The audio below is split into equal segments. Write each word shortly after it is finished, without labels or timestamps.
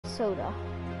soda.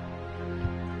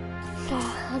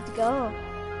 Let's go.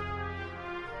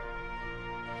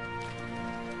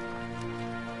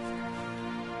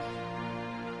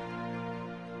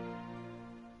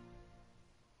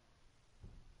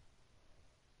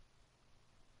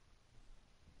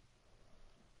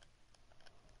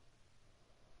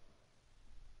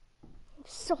 I'm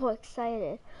so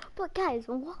excited. But guys,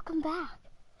 welcome back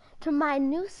to my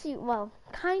new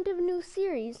kind of new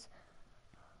series.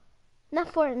 Not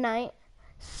Fortnite,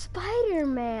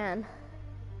 Spider-Man.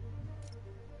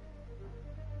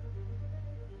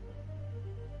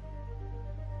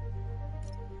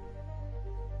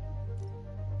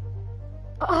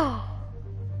 Oh,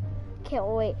 can't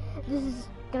wait. This is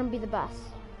gonna be the best.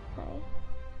 Okay.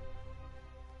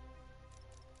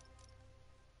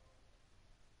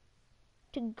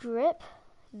 To grip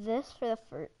this for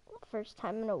the first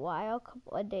time in a while,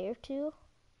 a day or two,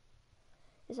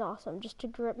 is awesome. Just to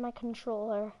grip my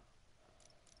controller.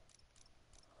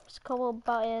 Just a couple of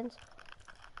buttons.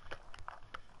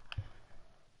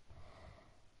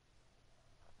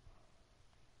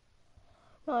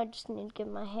 No, I just need to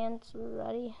get my hands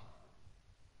ready.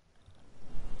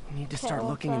 I need to start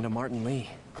looking into Martin Lee.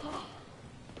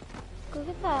 Look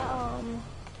at that,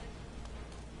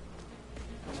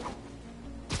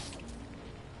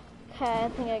 Okay, I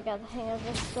think I got the hang of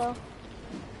this still.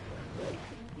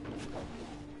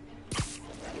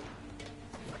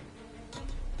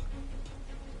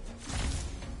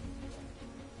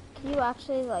 Can you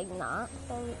actually, like, not?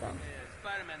 There we go. Yeah,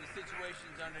 Spider-Man, the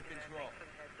situation's under control.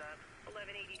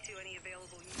 1182, any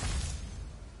available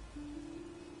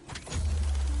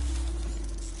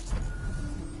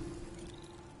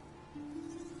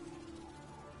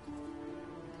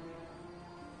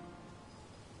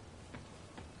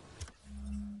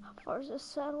How far is this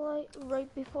satellite?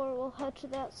 Right before we'll head to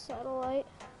that satellite.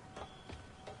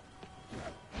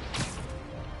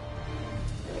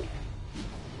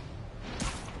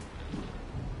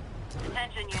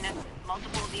 Attention units,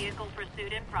 multiple vehicle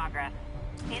pursuit in progress.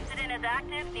 Incident is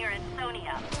active near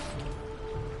Ansonia.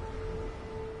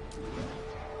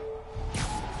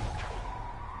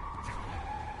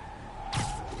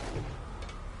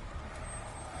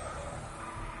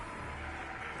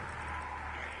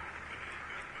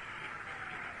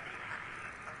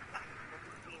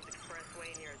 Expressway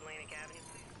near Atlantic Avenue.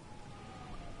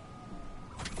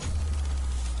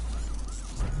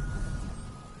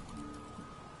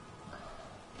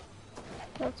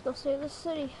 Let's go save the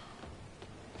city.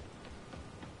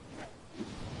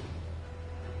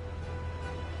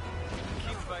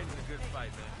 Keep fighting the good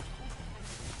fight, man.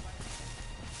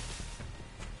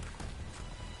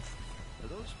 Are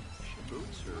those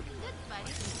boots or...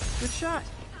 Good shot.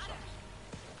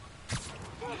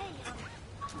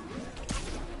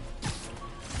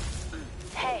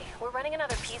 Hey, we're running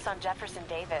another piece on Jefferson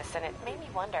Davis, and it made me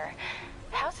wonder,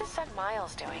 how's his son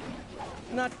Miles doing?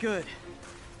 Not good.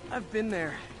 I've been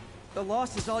there. The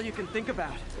loss is all you can think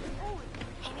about.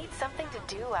 He needs something to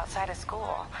do outside of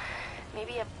school.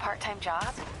 Maybe a part-time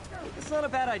job? It's not a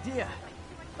bad idea,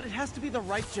 but it has to be the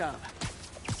right job.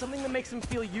 Something that makes him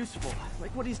feel useful,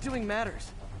 like what he's doing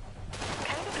matters.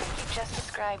 Kind of like you just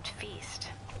described Feast.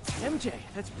 MJ,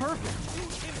 that's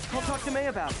perfect. I'll talk to May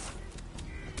about it.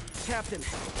 Captain,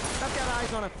 I've got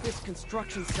eyes on a Fisk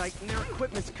construction site and their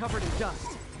equipment's covered in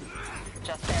dust.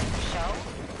 Just there for show?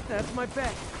 That's my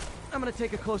bet. I'm gonna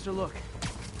take a closer look.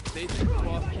 They think the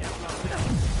boss can't run the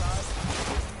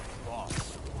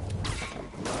boss.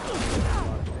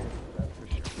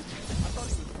 I thought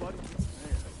he was buddy with the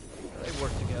man. They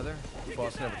work together. The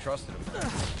boss never trusted him.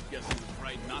 Guess he was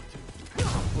right not to.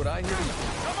 What I hear...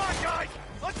 Come on, guys!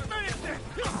 Let's finish this!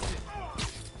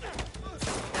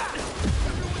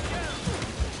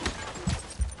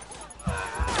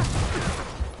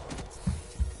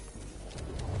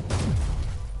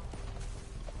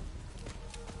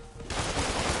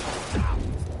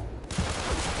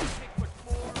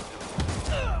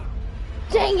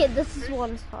 Dang it, this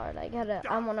one's hard. I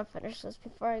wanna finish this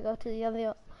before I go to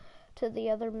the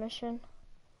other mission.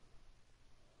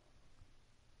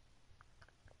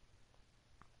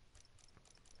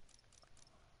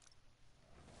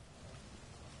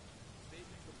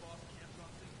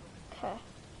 Okay. I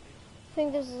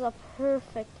think this is a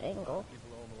perfect angle.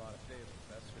 People owe him a lot of favors,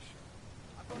 that's for sure.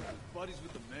 I thought he was buddies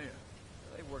with the mayor.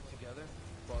 They work together.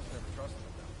 The boss never trusted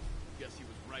him, though. Guess he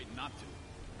was right not to.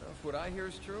 Well, if what I hear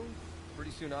is true,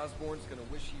 pretty soon Osborn's gonna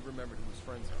wish he remembered who his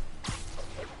friends are.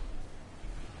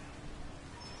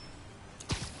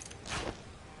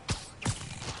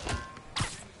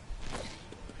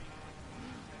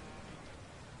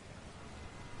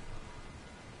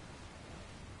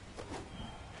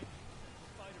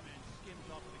 Spider-Man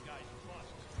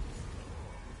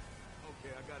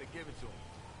Gotta give it to him.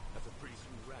 That's a pretty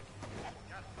smooth racket.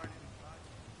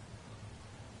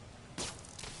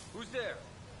 Who's there?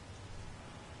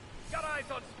 Got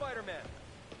eyes on Spider-Man.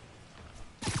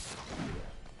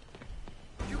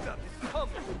 You got this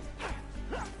coming.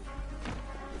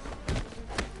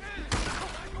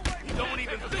 You don't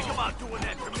even think about doing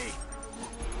that to me.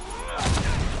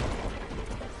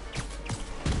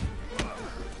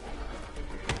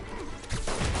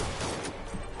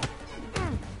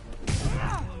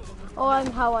 Oh,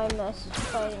 I'm how I miss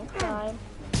fighting crime.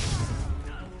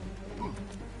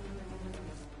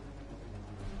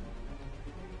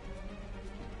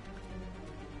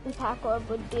 And tackle up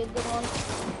would be a good one.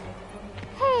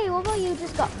 Hey, what about you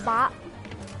just got bot?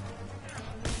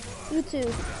 You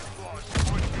too.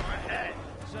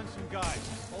 Send some guys.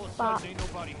 All of a Bop. sudden, ain't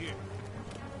nobody here.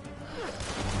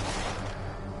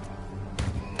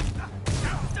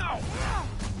 No!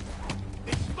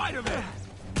 It's Spider-Man!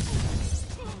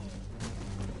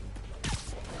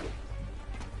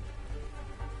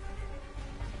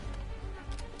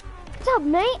 What's up,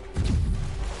 mate?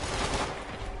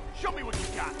 Show me what you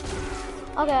got.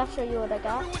 Okay, I'll show you what I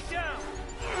got. Everyone down!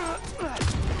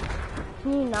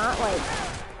 Can you not, like...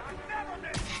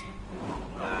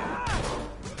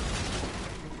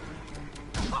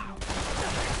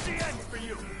 It's the end for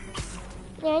you.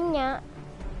 Yeah, yeah.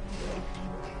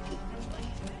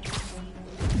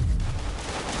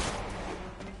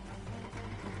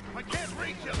 I can't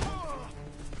reach him.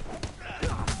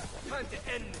 Time to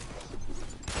end this.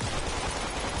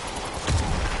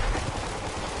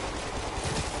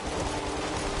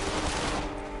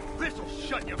 This'll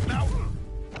shut your mouth.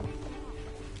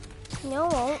 No,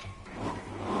 it won't.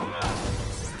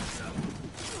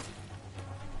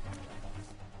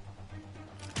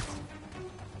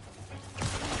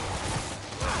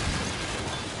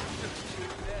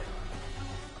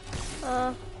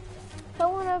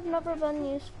 Someone I've never been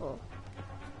useful.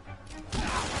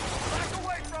 Back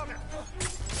away from him.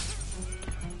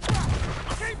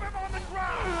 Keep him on the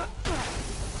ground.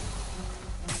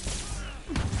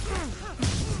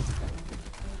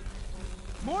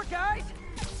 More guys?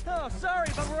 Oh, sorry,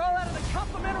 but we're all out of the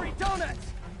complimentary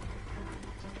donuts.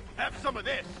 Have some of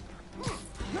this.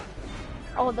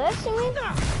 Oh, this, you mean?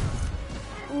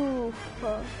 Oof.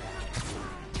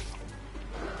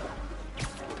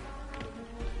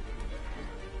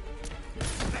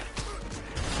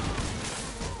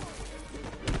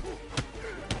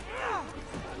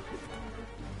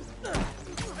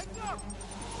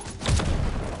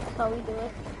 That's how we do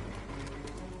it.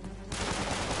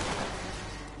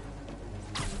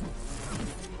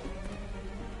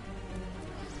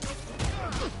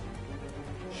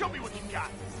 Show me what you got.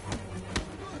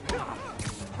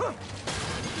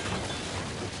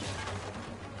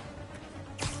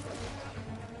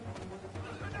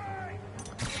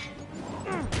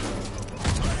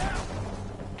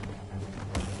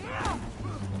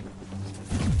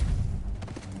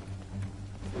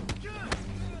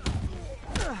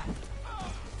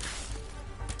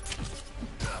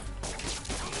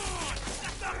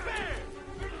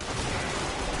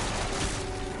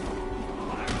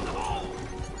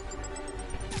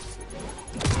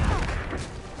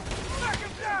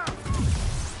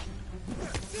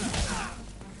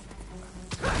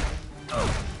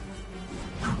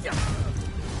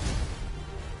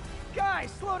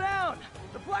 Guys, slow down!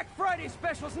 The Black Friday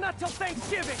special's not till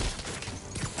Thanksgiving!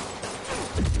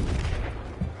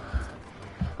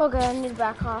 Okay, I need to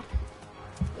back off.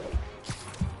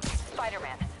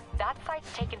 Spider-Man, that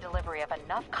site's taken delivery of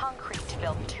enough concrete to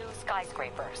build 2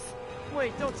 skyscrapers.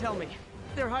 Wait, don't tell me.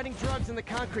 They're hiding drugs in the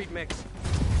concrete mix.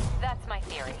 That's my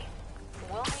theory.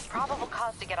 We'll need probable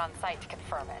cause to get on site to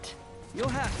confirm it. You'll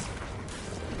have to.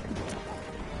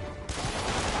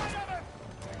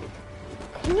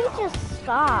 Can you just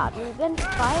stop? You've been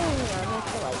firing on me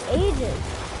for like ages.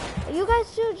 You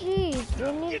guys too, jeez.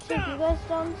 We need to take you guys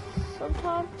down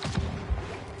sometime.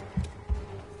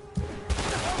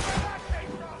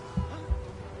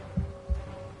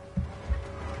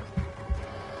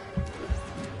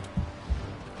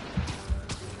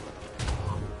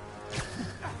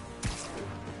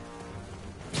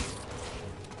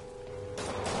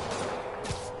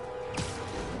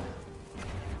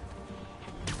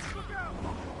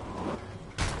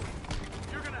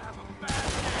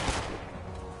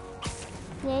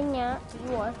 Yeah, yeah,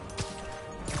 you are.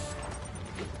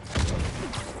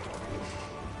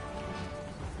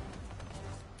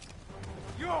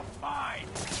 You're fine.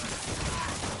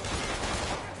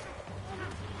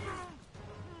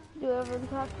 Do you ever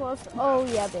impact close? Oh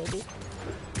yeah, baby.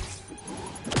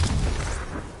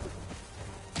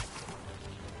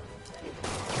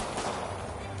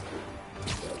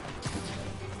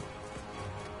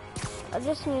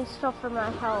 just need stuff for my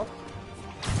health.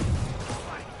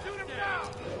 Shoot him down!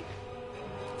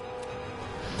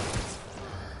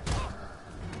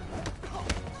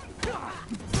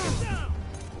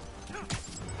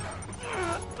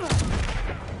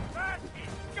 That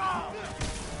is gone!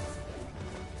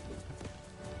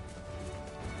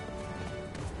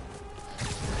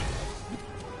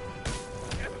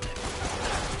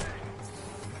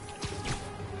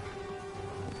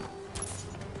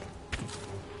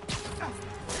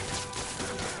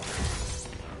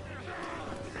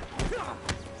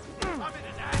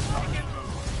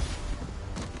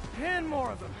 And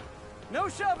more of them. No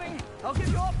shoving. I'll give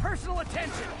you all personal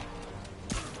attention.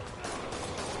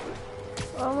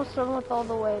 We're almost done with all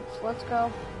the weights. Let's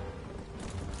go.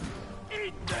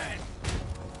 Eat that!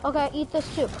 Okay, eat this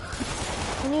too.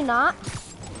 Can you not?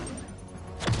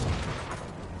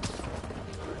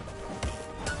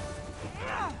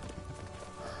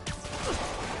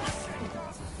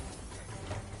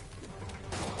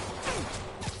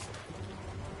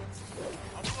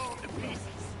 I'll blow him to pieces.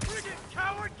 Bring it,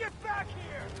 coward! Get back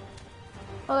here!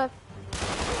 Okay.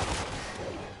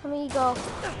 Let me go.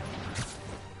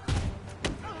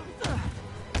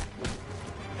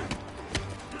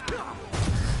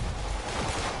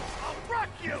 I'll rock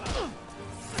you!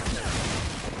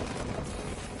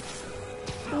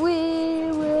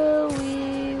 We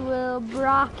will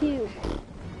rock you.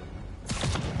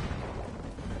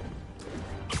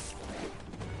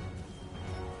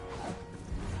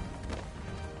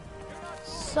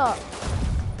 Suck.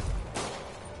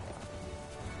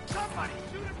 Somebody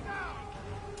shoot him down!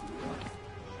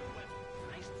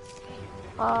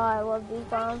 Oh, I love these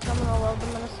bombs. I'm gonna load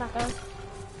them in a second.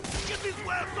 Get these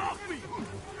webs off me! Finish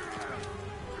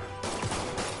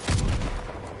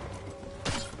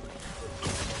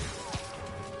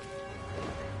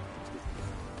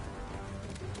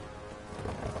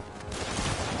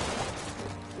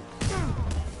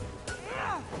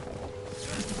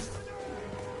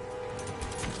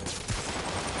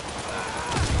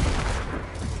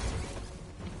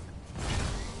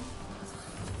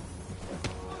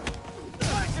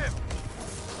him!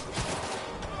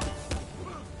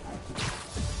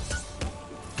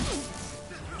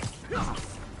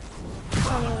 I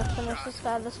need to finish this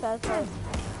guy. This guy's dead.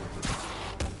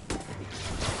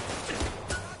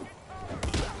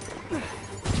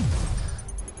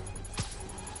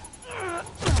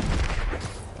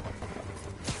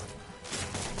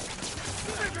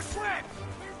 Make it quick!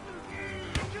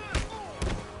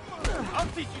 I'll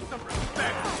teach you some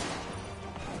respect!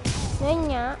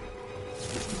 Nanya.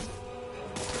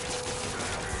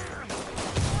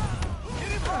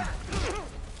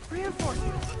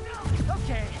 Reinforcements.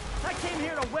 Okay, I came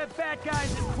here to web bad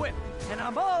guys and quip, and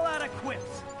I'm all out of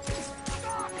quips.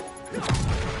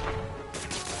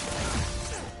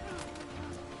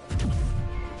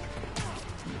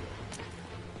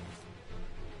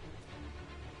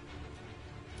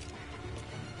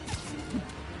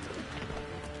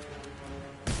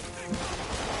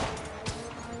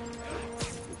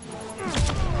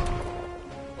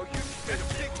 Oh, you made a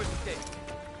big mistake.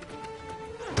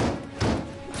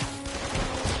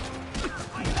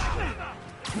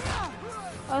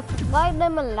 I like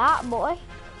them a lot, boy.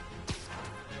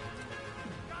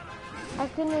 I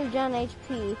can regen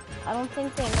HP. I don't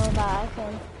think they know that I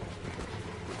can.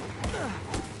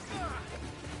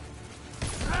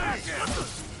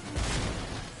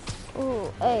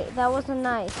 Ooh, hey, that wasn't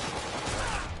nice.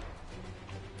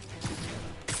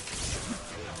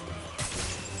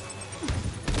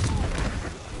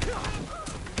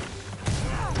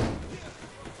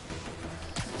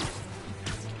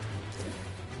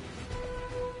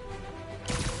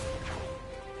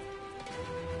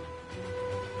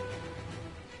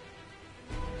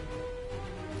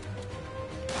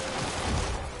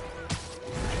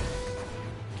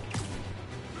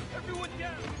 Everyone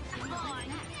down!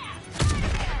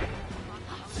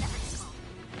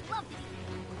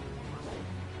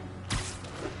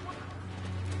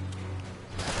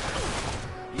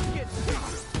 You get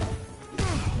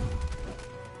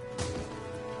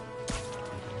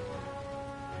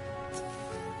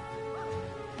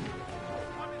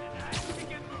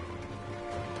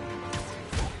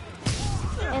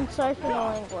And sorry for the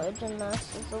language in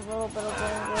this. It's a little bit of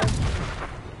language.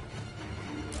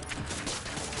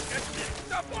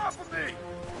 Stop off of me!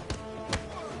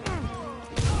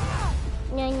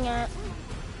 Nya.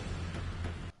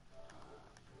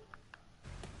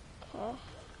 Okay.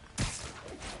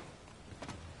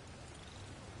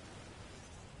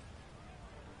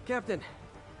 Captain,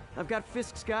 I've got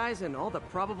Fisk's guys and all the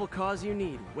probable cause you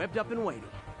need, webbed up and waiting.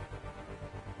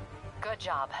 Good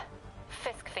job.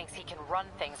 Fisk thinks he can run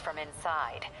things from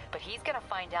inside, but he's gonna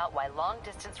find out why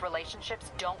long-distance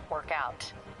relationships don't work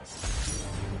out.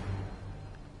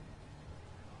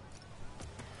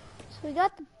 So we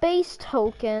got the base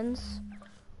tokens,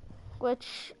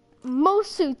 which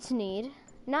most suits need.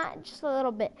 Not just a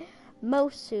little bit.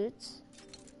 Most suits.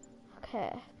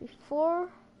 Okay, before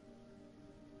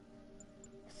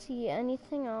see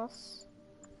anything else,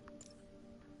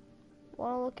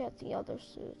 want to look at the other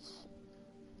suits.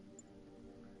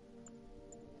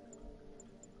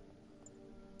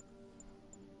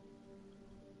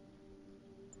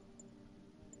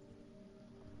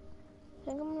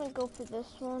 I think I'm gonna go for this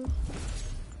one.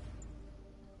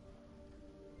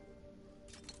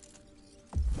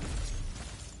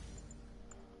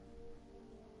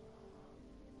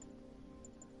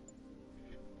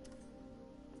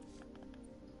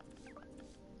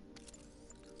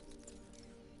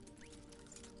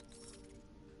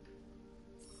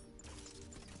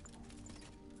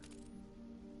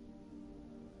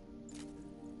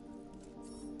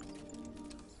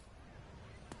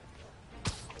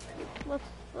 What's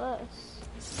this?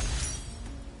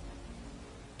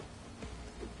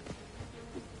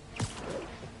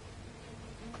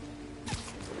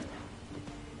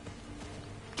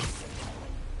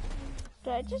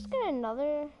 Did I just get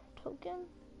another token?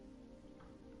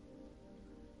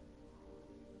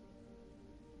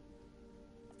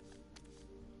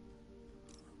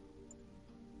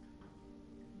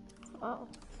 Oh.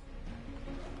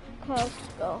 Okay, let's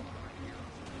go.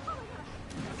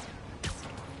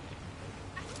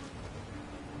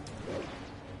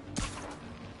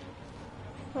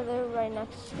 They're right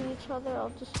next to each other. I'll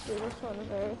just do this one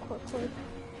very quickly.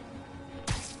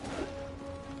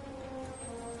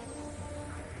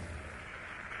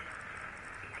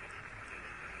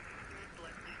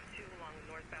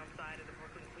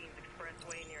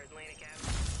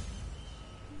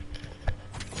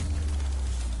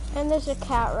 And there's a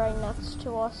cat right next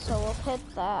to us, so we'll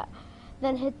hit that,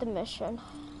 then hit the mission.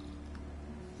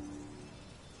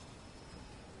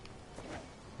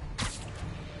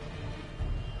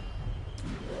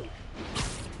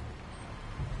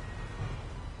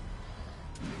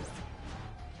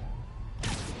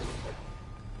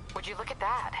 Would you look at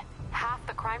that? Half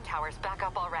the crime tower's back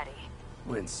up already.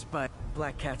 When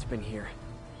Black Cat's been here.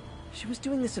 She was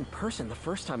doing this in person the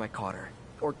first time I caught her.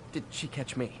 Or did she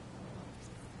catch me?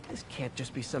 This can't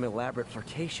just be some elaborate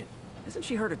flirtation. Hasn't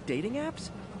she heard of dating apps?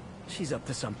 She's up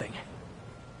to something.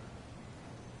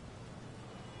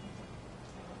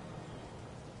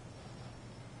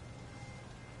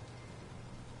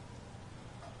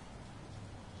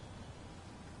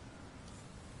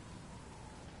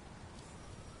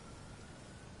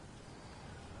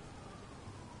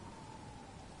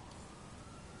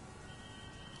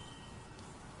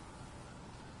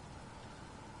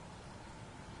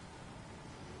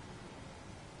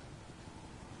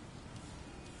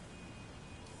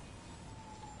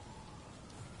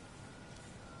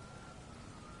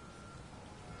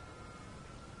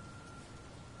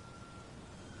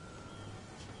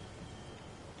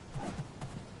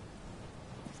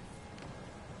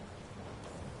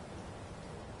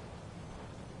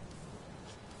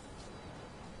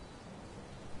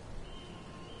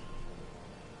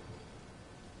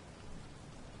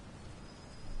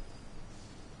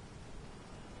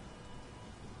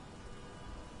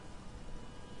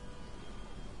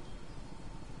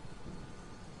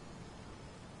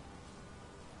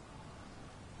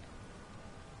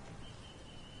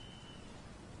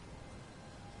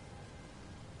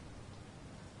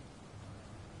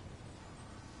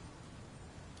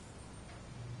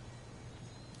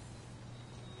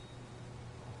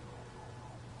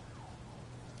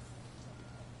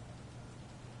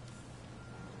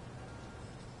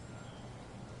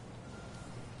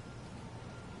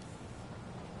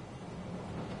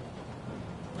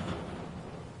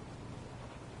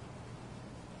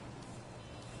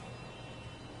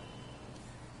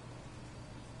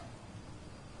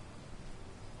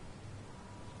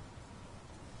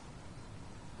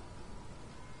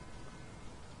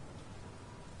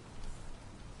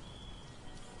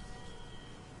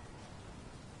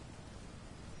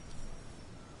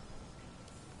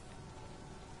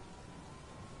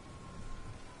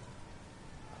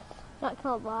 Not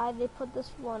gonna lie, they put this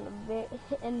one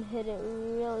and hit it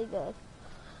really good.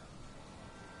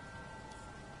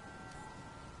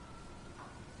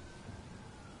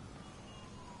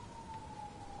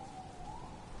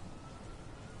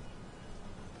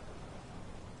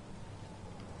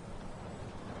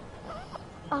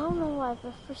 I don't know why,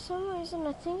 but for some reason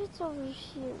I think it's over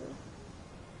here.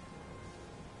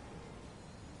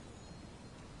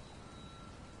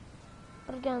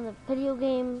 get on the video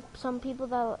game. Some people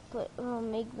that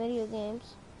make video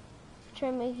games try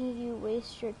making you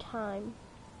waste your time.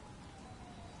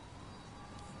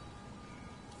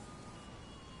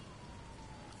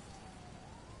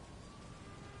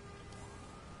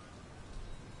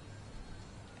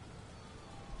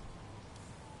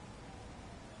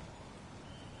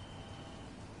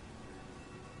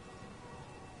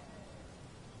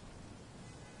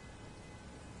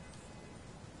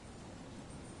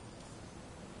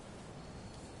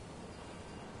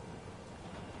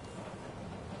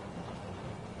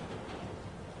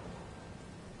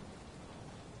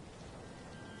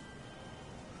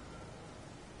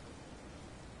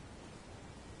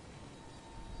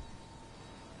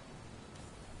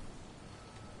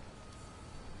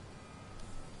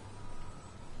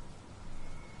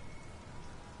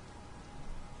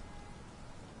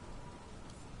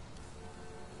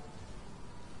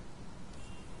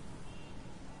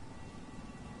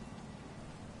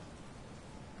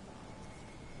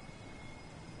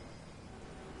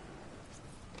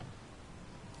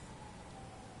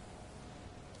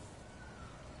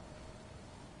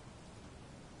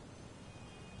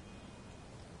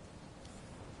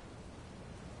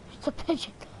 It's a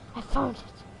pigeon. I found it.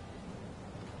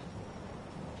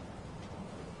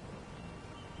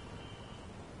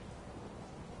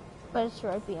 But it's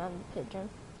right beyond the pigeon.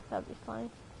 That'll be fine.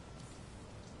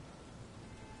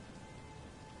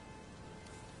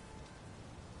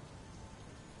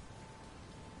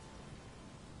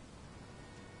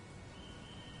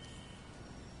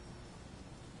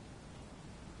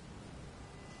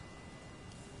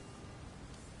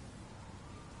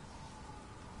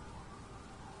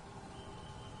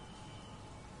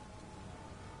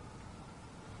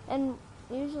 And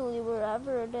usually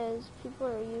wherever it is, people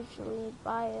are usually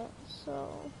by it, so...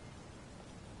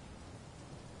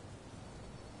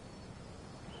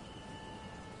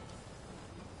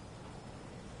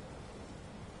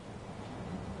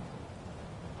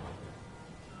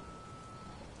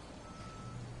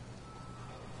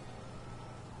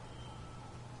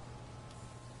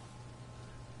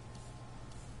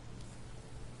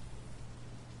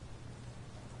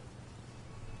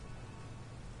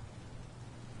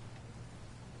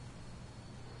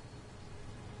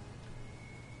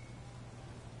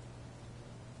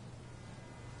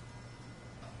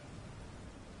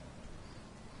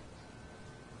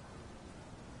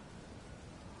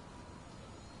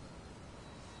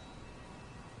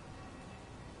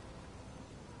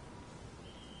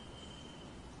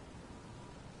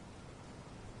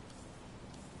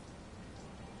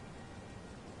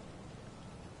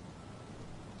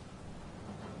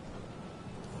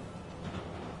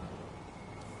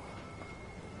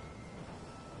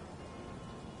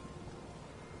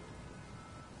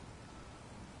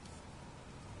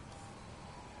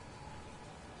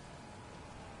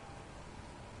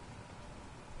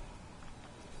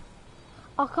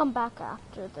 I'll come back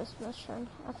after this mission.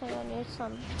 I think I need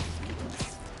some.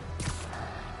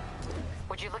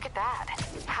 Would you look at that?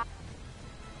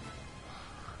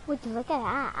 Would you look at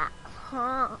that?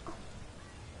 Huh?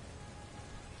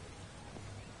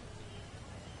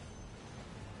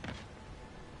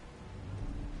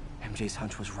 MJ's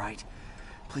hunch was right.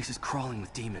 Place is crawling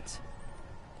with demons.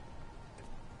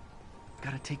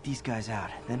 Gotta take these guys out,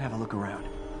 then have a look around.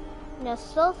 Now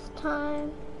stealth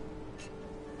time.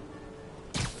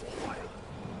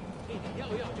 要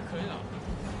就可以了。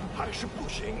还是不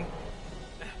行。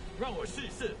让我试一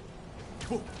试。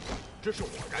不，这是我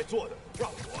该做的，让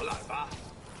我来吧。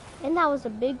And that was a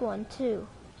big one too.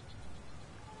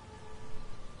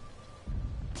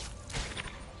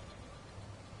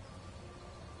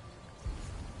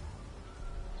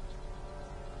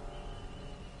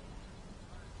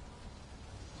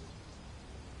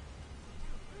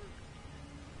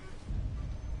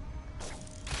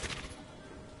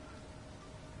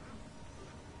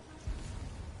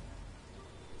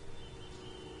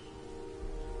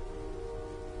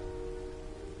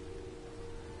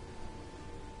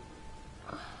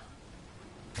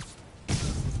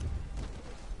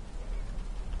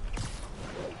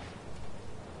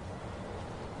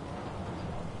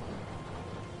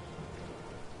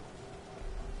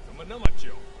那么久，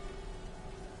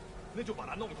那就把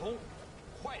它弄通，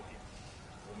快点，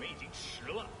我们已经迟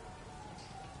了。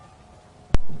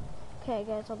Okay,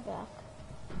 guys, I'm back.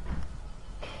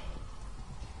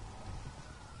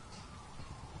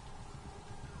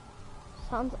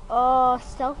 Sounds. Oh,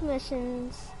 stealth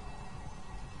missions.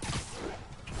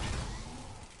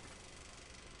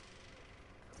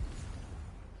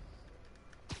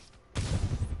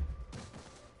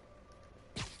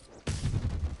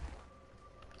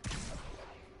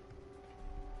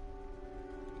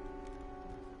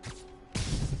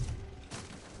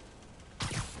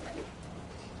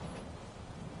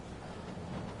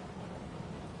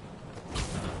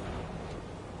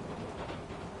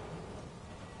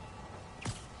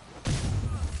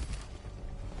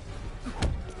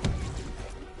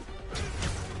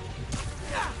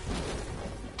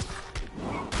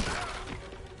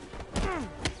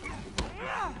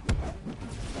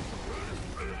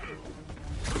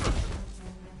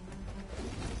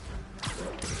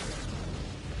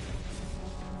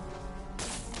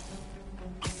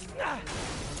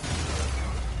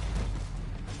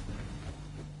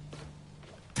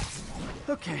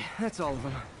 Okay, that's all of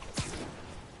them.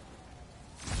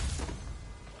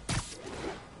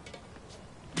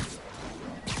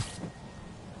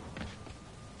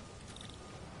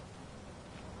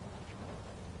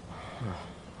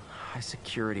 High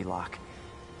security lock.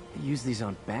 They use these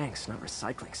on banks, not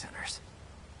recycling centers.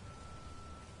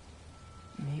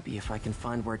 Maybe if I can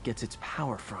find where it gets its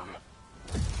power from.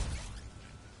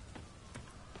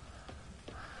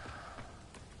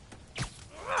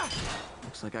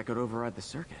 Looks like I could override the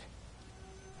circuit.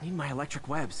 Need my electric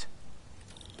webs.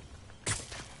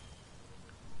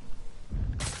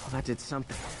 Well, that did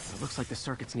something. It looks like the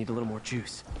circuits need a little more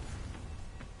juice.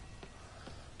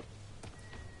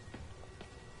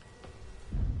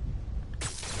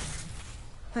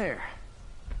 There.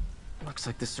 Looks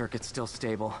like the circuit's still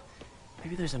stable.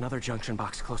 Maybe there's another junction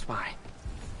box close by.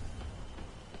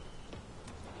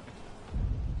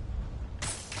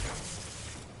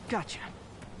 Gotcha.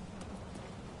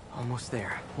 Almost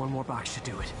there. One more box should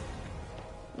do it.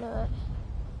 No.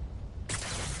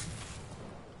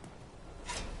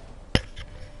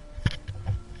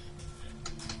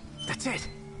 That's it.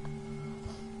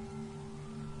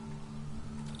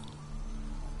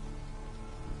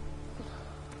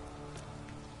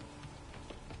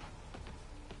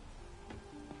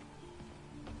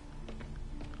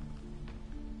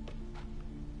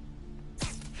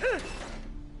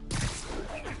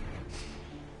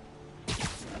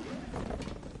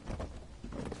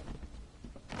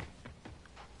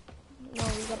 Now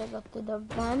we gotta go to the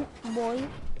vent, boy.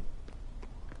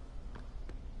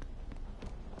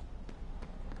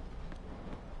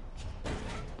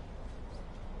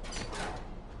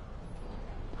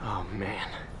 Oh, man.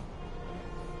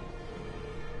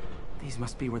 These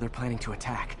must be where they're planning to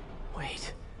attack.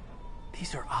 Wait.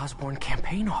 These are Osborn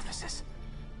campaign offices.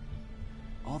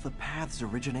 All the paths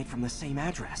originate from the same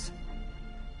address.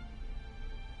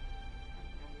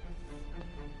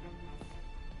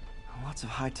 Lots of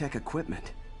high-tech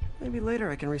equipment. Maybe later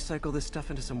I can recycle this stuff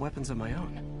into some weapons of my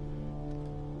own.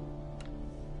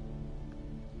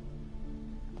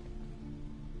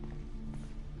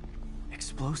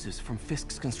 Explosives from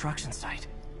Fisk's construction site.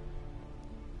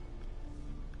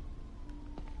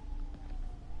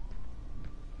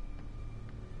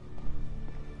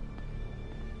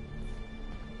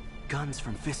 Guns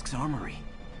from Fisk's armory.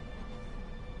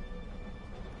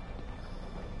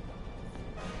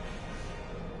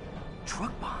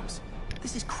 Truck bombs?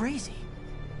 This is crazy.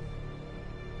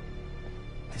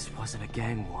 This wasn't a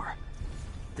gang war.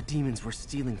 The demons were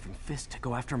stealing from Fisk to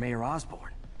go after Mayor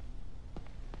Osborn.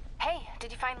 Hey,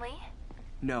 did you find Lee?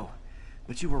 No,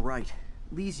 but you were right.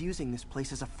 Lee's using this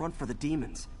place as a front for the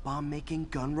demons. Bomb making,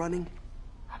 gun running.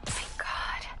 Oh my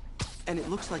god. And it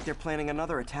looks like they're planning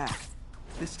another attack.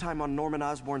 This time on Norman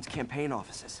Osborn's campaign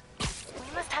offices.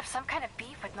 We must have some kind of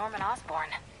beef with Norman Osborn.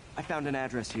 I found an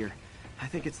address here. I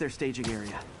think it's their staging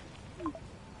area.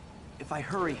 If I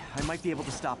hurry, I might be able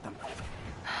to stop them.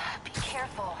 Be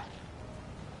careful.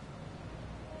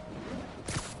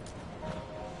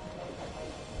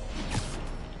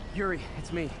 Yuri,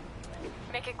 it's me.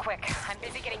 Make it quick. I'm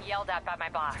busy getting yelled at by my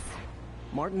boss.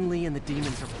 Martin Lee and the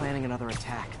demons are planning another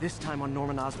attack, this time on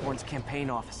Norman Osborn's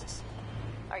campaign offices.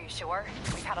 Are you sure?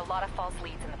 We've had a lot of false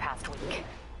leads in the past week.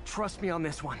 Trust me on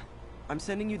this one. I'm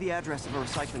sending you the address of a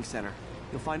recycling center.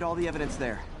 You'll find all the evidence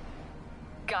there.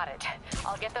 Got it.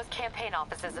 I'll get those campaign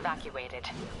offices evacuated.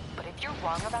 But if you're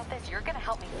wrong about this, you're gonna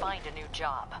help me find a new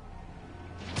job.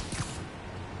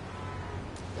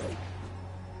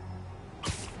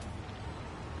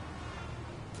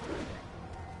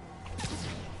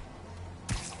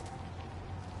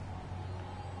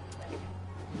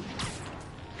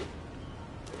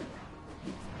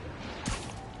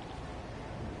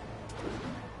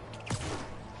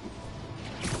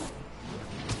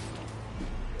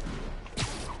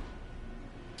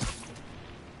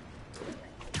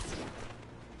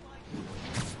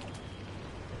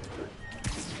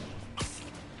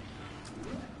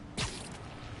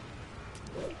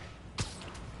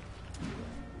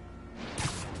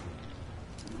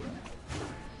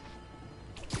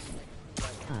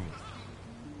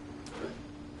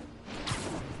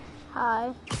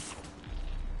 Hi.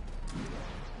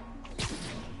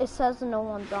 It says no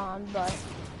one's on, but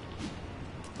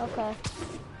okay.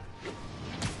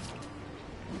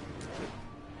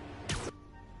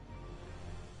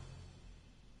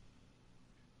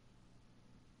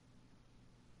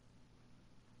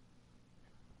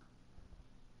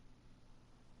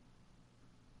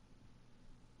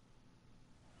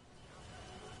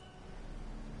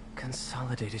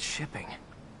 Consolidated shipping.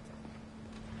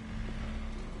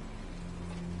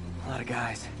 A lot of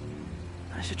guys.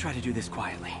 I should try to do this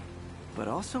quietly, but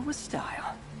also with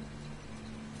style.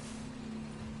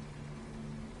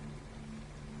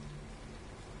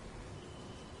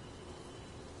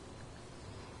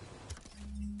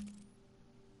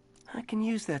 can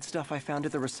use that stuff I found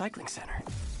at the recycling center.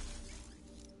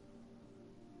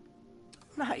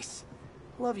 Nice.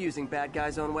 Love using bad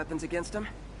guys' own weapons against them.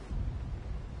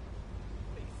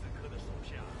 贝斯科的手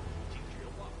下已经绝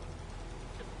望了，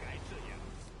就该这样。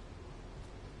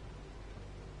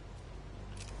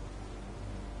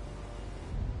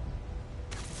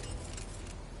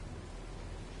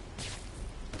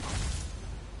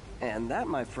And that,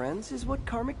 my friends, is what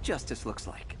karmic justice looks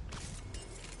like.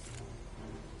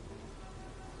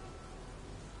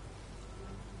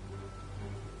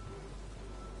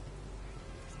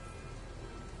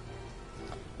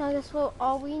 I guess what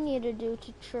all we need to do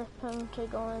to trip him to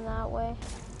going that way.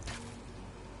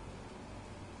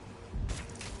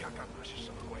 刚刚那是什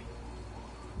么鬼？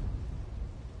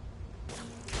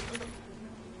等等，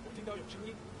我听到有声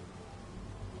音。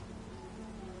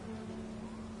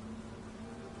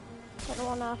 I don't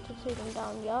want to have to take him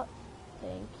down yet.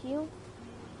 Thank you.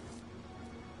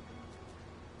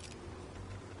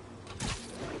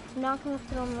 I'm not going to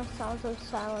throw my sounds of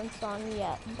silence on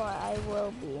yet, but I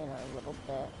will be in a little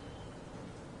bit.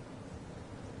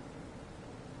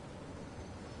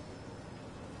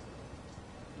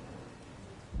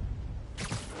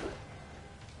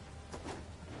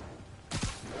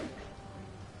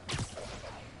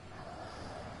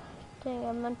 Dang,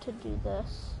 I meant to do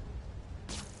this.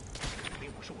 并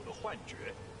不是我的幻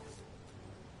觉。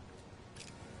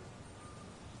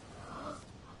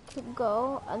 Could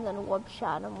go and then web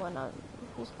shot him when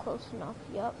he's close enough.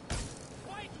 Yep.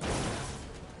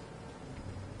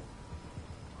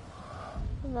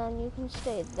 And then you can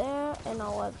stay there and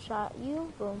I'll web shot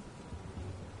you. Boom.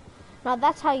 Now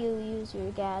that's how you use your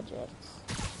gadgets.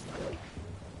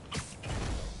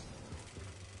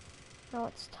 Now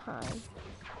it's time.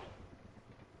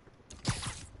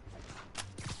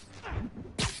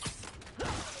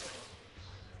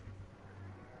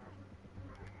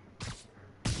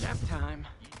 Nap time.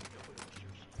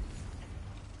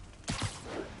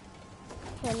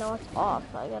 Okay, now it's off.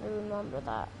 I gotta remember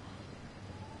that.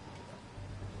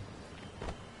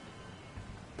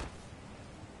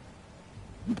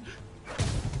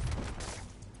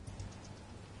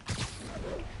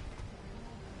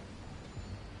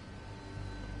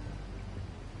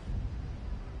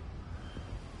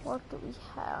 What do we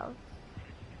have?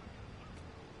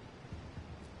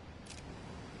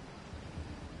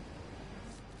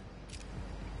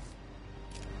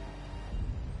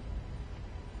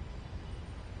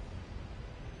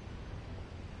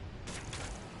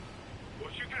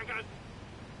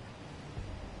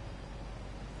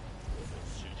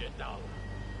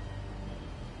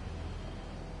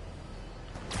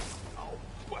 Oh,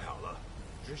 怪好了，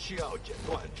只需要剪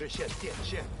断支线电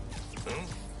线。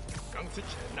钢丝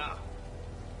尘呐。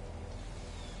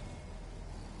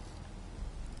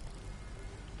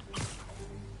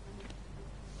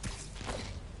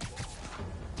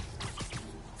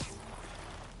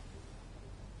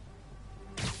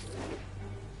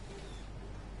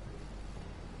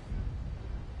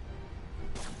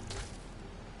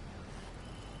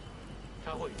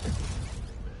 他会。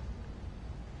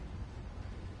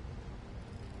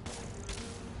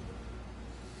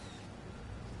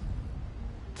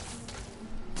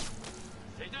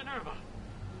谁在那儿吧？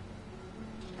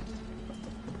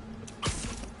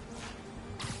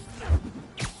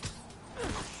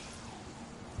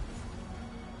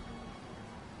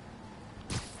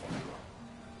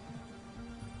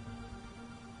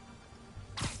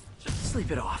 Sleep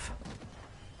it off.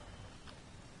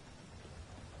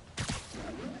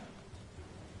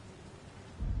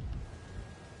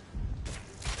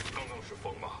 刚刚是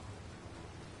风吗？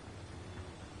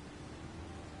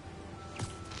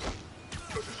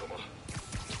这是什么？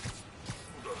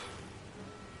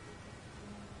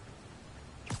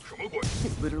什么鬼？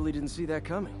 Literally didn't see that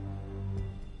coming.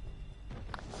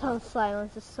 Sound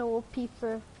silence is so OP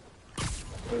for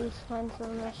these kinds of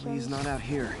missions. He's not out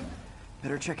here.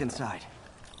 Better check inside.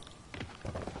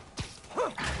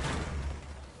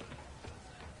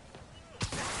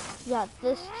 Yeah,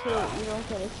 this too, you don't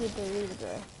get a heater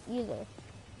either.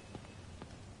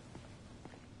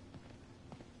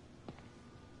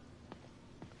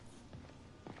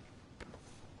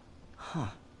 Huh.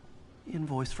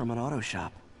 Invoice from an auto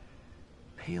shop.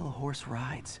 Pale Horse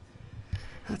Rides.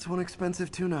 That's one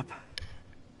expensive tune-up.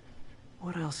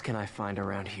 What else can I find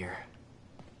around here?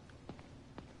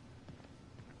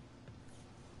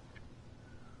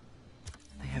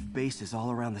 They have bases all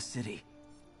around the city.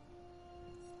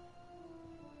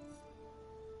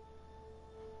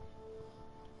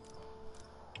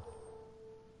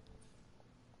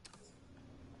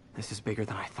 This is bigger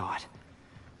than I thought.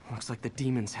 Looks like the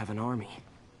demons have an army.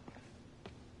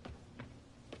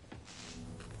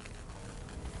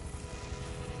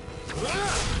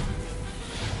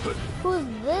 Who's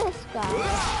this guy?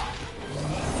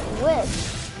 Which?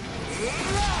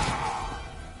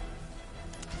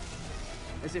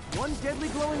 As if one deadly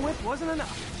glowing whip wasn't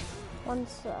enough.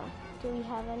 Once, do we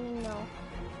have any? No.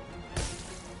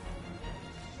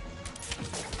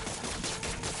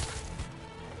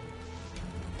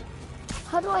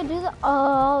 How do I do that?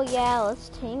 Oh, yeah, let's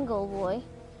tangle, boy.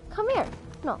 Come here.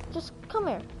 No, just come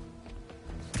here.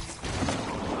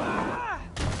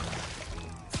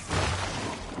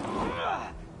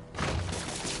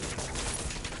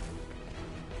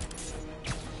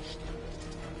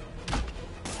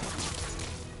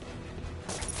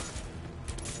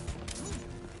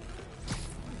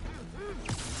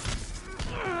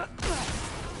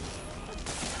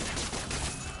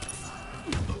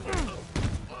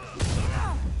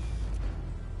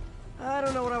 I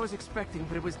don't know what I was expecting,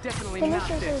 but it was definitely not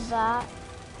Finishers this. of that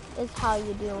is how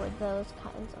you deal with those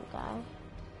kinds of guys.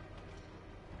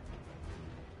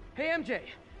 Hey MJ,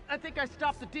 I think I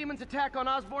stopped the demon's attack on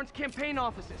Osborn's campaign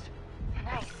offices.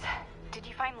 Nice. Did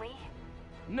you find Lee?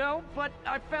 No, but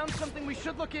I found something we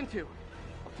should look into.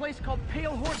 A place called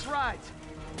Pale Horse Rides.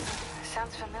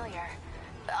 Sounds familiar.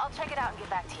 I'll check it out and get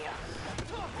back to you.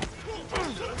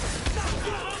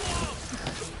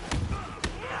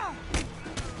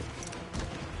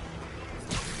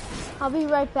 I'll be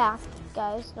right back,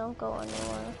 guys. Don't go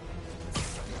anywhere.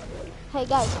 Hey,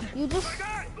 guys, you just...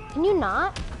 Can you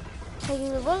not? Like,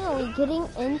 you're literally getting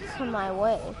into my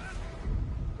way.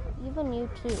 Even you,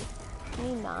 too. Can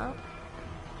you not?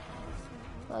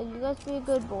 Well, you guys be a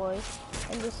good boy.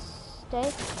 And just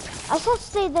stay... I said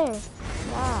stay there.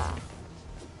 Yeah.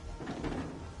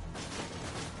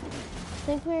 I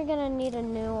think we're gonna need a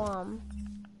new,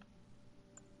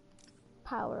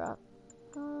 power-up.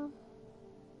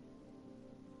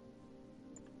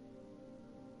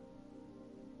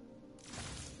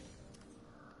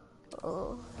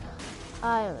 Oh,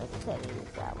 I am excited to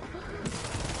use that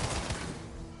one.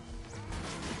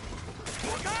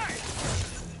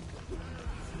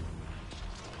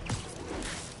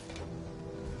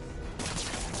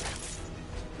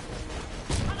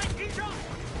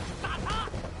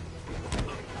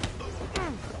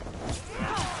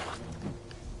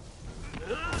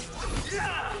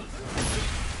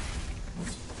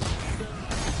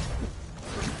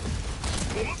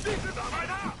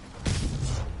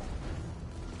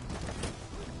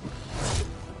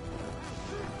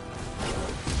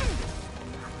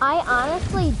 I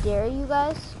honestly dare you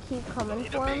guys to keep coming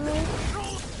for me.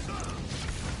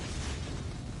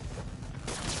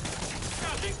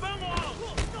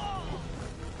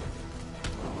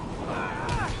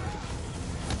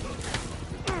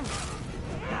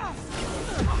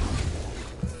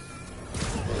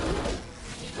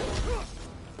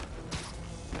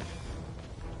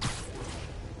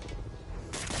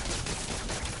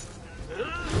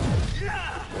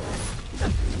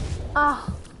 Ah.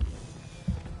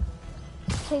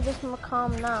 Take this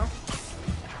Macomb now.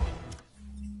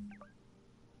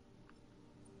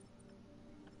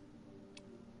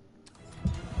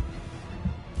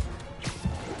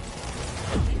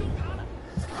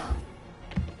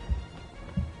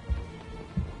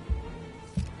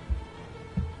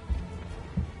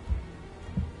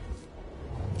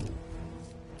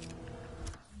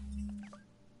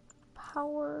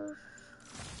 Power.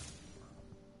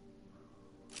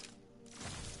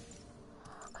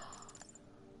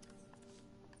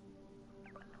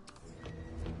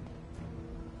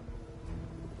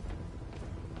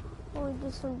 We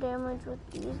do some damage with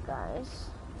these guys.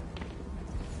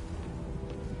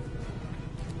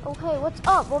 Okay, what's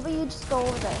up? What about you just go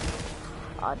over there?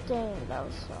 Aw, dang, that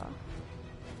was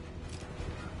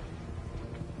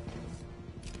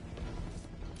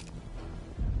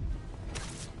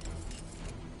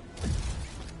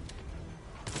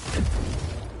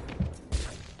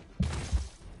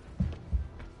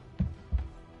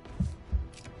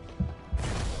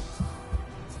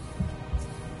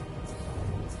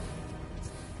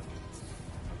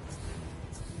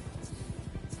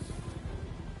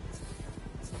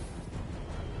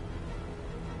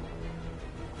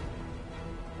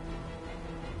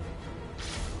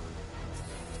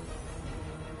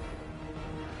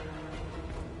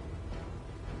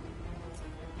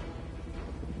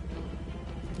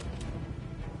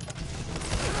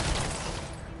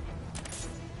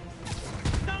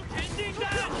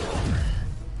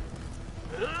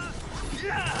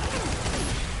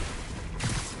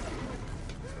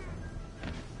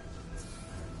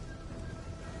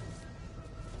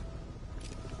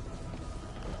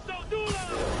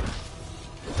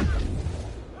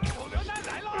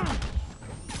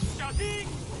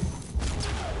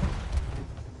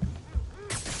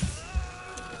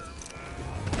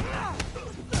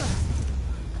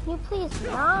Please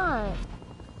not.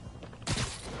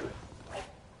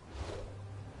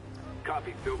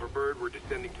 Copy, Silverbird. We're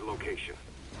descending to location.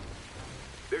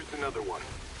 There's another one.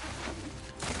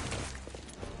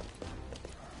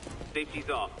 Safety's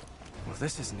off. Well,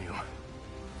 this is new.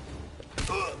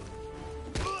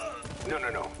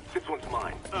 No. This one's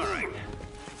mine. All right.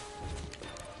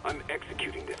 I'm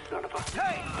executing this son of a...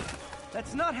 Hey!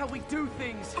 That's not how we do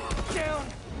things. Down!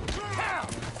 Down!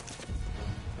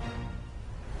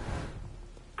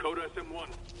 Code SM1.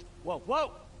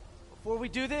 Whoa! Before we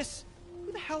do this,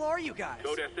 who the hell are you guys?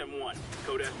 Code SM1.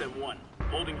 Code SM1.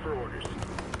 Holding for orders.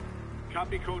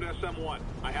 Copy Code SM1.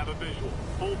 I have a visual.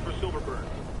 Hold for Silverbird.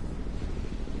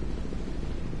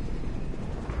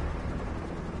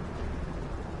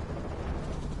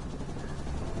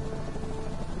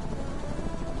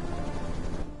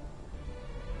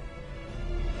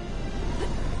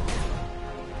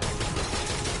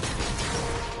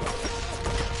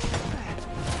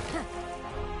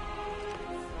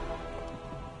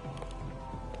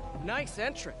 Nice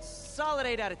entrance. Solid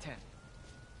 8 out of 10.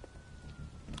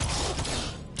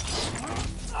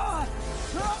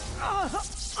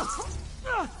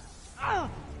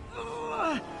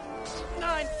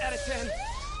 9 out of 10.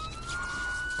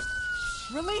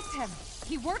 Release him.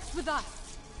 He works with us.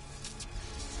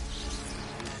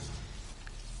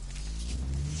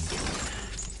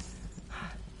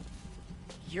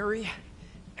 Yuri,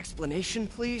 explanation,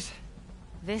 please?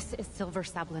 This is Silver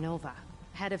Sablinova,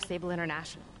 head of Sable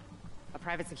International, a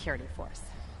private security force.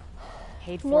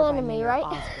 Paid for by Enemy, Mayor right?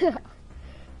 Osborn.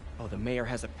 Oh, the mayor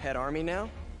has a pet army now?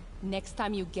 Next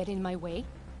time you get in my way,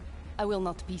 I will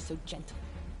not be so gentle.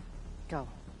 Go.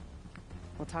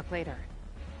 We'll talk later.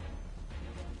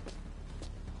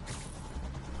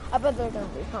 I bet they're gonna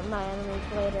become my enemies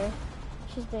later.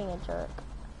 She's being a jerk.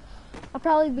 I'll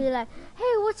probably be like,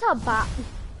 hey, what's up, bot?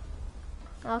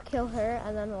 I'll kill her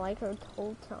and then like her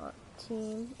whole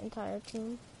entire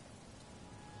team.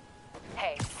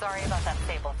 Hey, sorry about that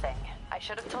Sable thing. I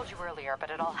should have told you earlier, but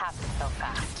it all happened so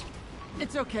fast.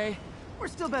 It's okay. We're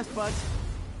still best buds.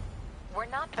 We're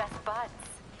not best buds.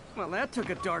 Well, that took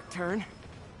a dark turn.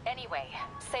 Anyway,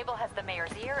 Sable has the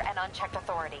mayor's ear and unchecked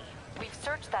authority. We've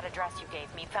searched that address you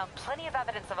gave me, found plenty of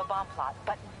evidence of a bomb plot,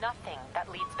 but nothing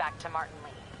that leads back to Martin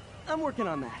Lee. I'm working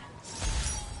on that.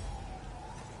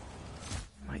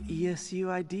 My ESU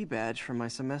ID badge from my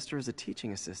semester as a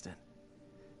teaching assistant.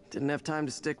 Didn't have time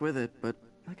to stick with it, but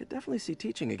I could definitely see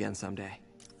teaching again someday.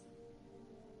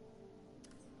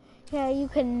 Yeah, you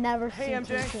can never Hey, see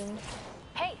MJ. teaching.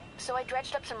 Hey, so I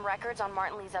dredged up some records on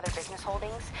Martin Lee's other business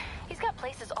holdings. He's got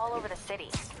places all over the city.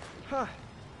 Huh.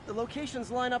 The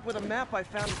locations line up with a map I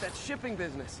found at that shipping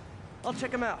business. I'll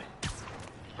check them out.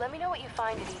 Let me know what you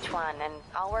find at each one, and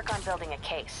I'll work on building a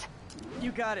case.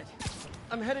 You got it.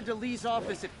 I'm headed to Lee's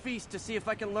office at Feast to see if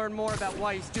I can learn more about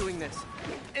why he's doing this.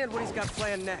 And what he's got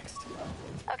planned next.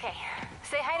 Okay,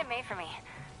 say hi to May for me.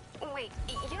 Wait,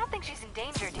 you don't think she's in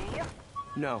danger, do you?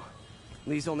 No.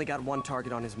 Lee's only got one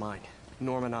target on his mind.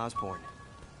 Norman Osborn.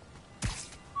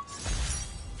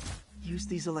 Used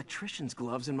these electrician's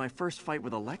gloves in my first fight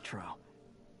with Electro.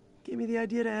 Gave me the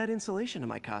idea to add insulation to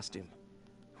my costume.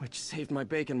 Which saved my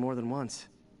bacon more than once.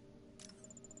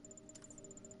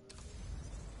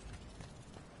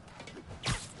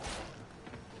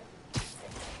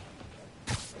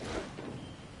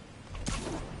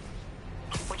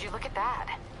 Would you look at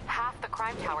that? Half the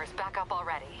crime tower's back up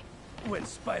already. When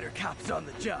Spider Cop's on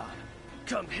the job,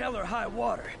 come hell or high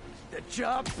water, the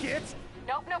job gets...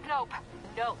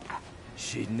 Nope.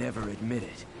 She'd never admit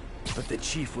it, but the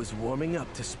chief was warming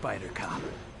up to Spider Cop.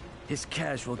 His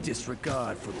casual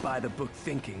disregard for by-the-book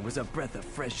thinking was a breath of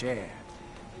fresh air.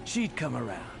 She'd come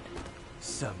around.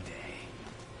 Someday.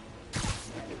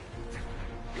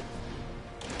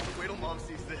 Wait till Mom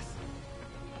sees this.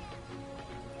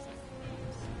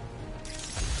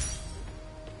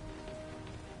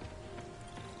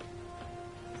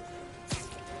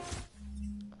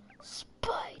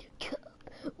 Spider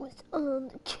Cop was on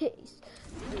the case.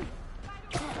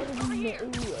 Out of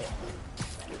nowhere.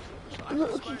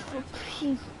 Looking for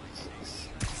pieces.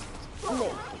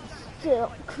 Making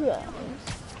self crimes.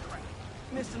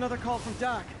 Missed another call from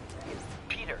Doc.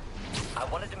 Peter, I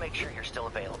wanted to make sure you're still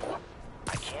available.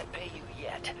 I can't pay you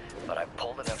yet, but I've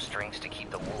pulled enough strings to keep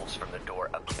the wolves from the door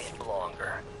a bit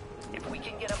longer. If we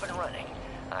can get up and running,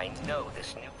 I know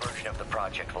this new version of the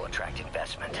project will attract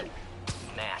investment.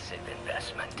 Massive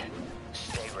investment.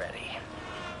 Stay ready.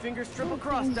 Fingers triple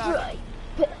crossed, Doc. Right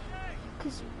back.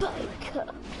 Cause Spider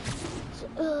Cop is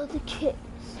on the case.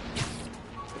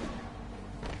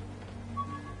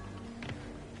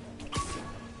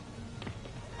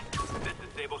 This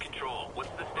is Sable Control.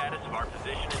 What's the status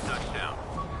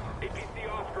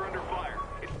You're under fire.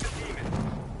 It's the demon.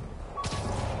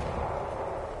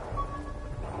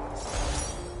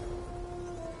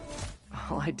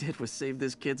 All I did was save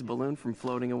this kid's balloon from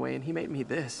floating away, and he made me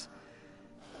this.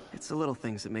 It's the little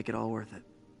things that make it all worth it.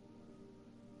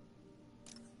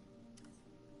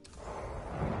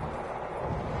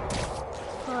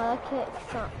 Oh,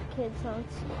 that kid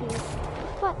sounds cute.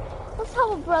 But let's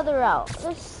help a brother out.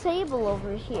 There's Sable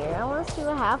over here. I want to see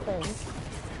what happens.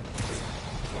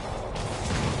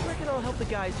 I reckon I'll help the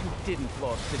guys who didn't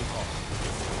blow up City Hall.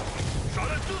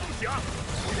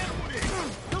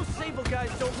 Those Sable guys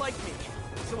don't like me.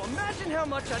 So imagine how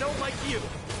much I don't like you.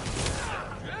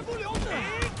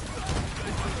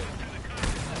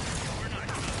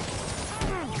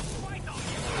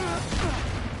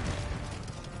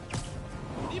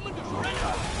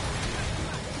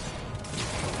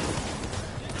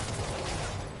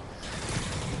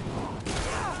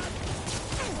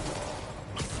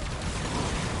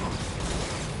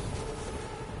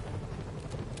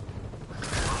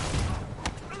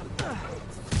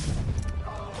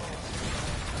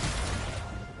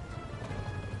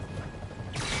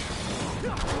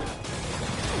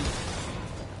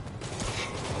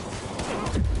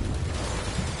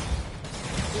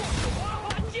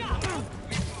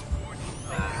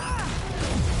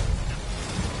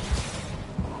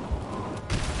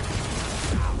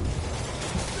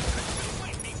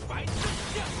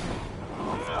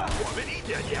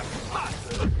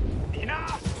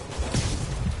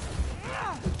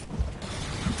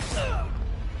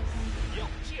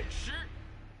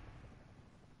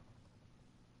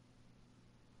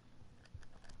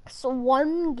 So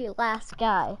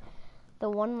the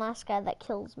one last guy that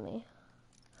kills me.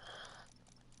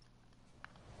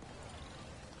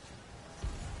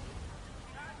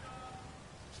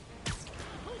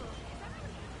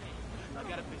 I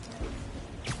got a bit.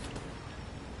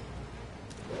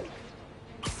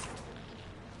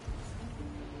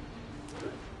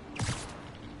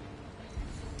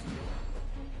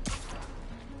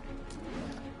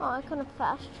 Oh, I could have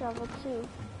fast traveled too.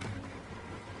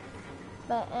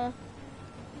 But I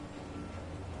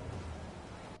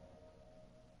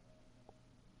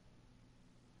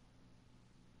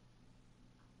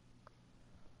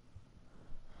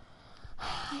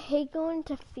hate going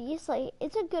to feasts. Like,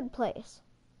 it's a good place.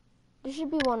 There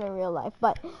should be one in real life,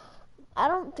 but I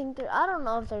don't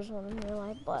know if there's one in real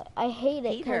life, but I hate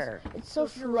it because it's so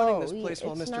if you're slow. running this place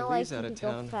while It's Mr. not Lee's like out you of can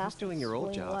go town, who's fast doing as your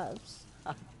old Swing job? Loves.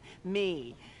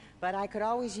 Me. But I could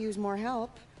always use more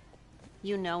help.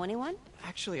 You know anyone?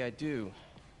 Actually, I do.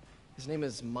 His name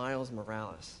is Miles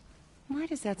Morales. Why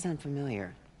does that sound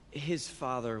familiar? His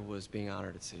father was being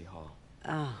honored at City Hall.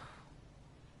 Oh.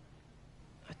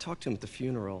 I talked to him at the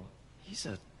funeral. He's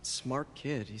a smart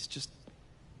kid. He's just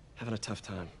having a tough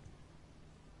time.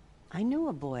 I knew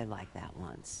a boy like that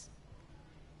once.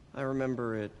 I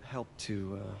remember it helped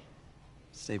to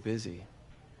stay busy.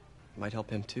 Might help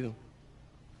him too.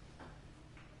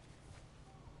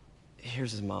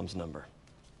 Here's his mom's number.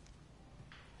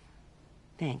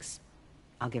 Thanks.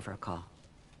 I'll give her a call.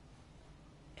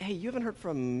 Hey, you haven't heard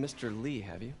from Mr. Lee,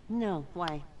 have you? No, why?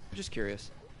 I'm just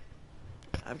curious.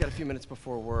 I've got a few minutes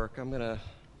before work. I'm gonna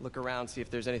look around, see if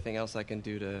there's anything else I can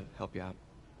do to help you out.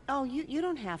 Oh, you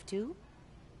don't have to.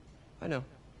 I know.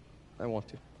 I want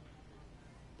to.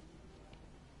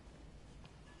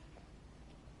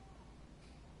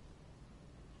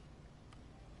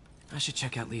 I should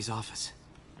check out Lee's office.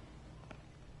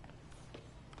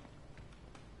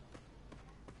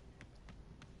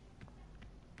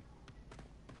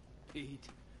 Pete,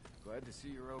 glad to see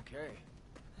you're okay.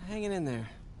 Hanging in there.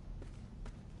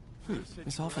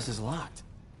 This office is locked.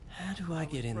 How do I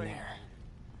get in there?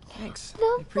 Thanks.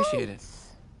 I appreciate it.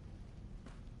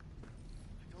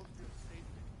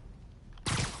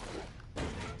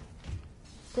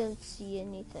 Didn't see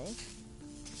anything.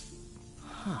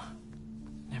 Huh.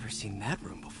 Never seen that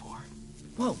room before.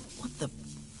 Whoa, what the?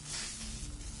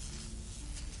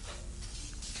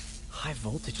 High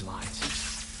voltage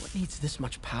lines. What needs this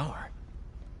much power?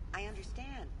 I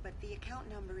understand, but the account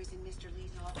number is in Mr.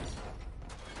 Lee's office.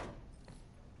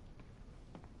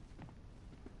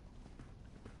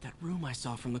 That room I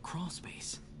saw from the crawl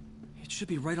space. It should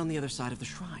be right on the other side of the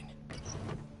shrine.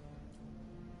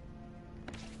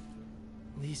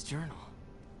 Lee's journal.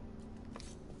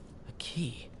 A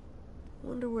key.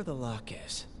 Wonder where the lock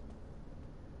is.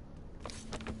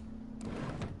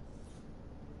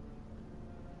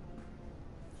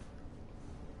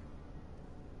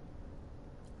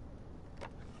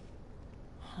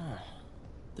 Huh.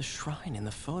 The shrine in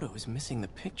the photo is missing the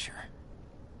picture.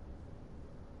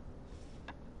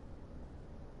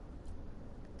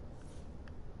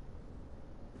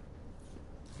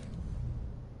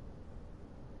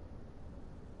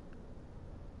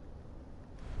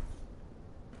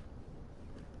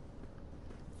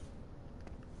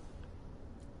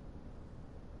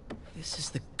 This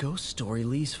is the ghost story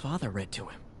Lee's father read to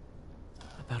him.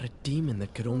 About a demon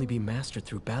that could only be mastered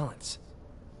through balance.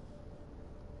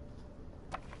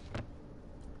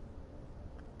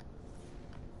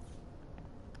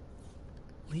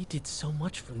 Lee did so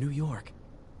much for New York.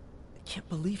 I can't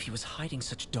believe he was hiding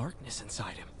such darkness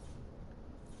inside him.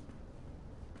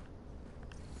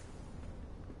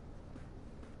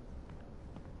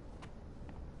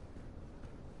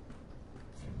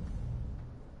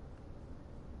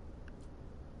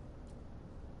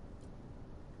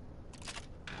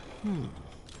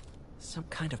 Some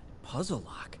kind of puzzle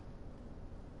lock.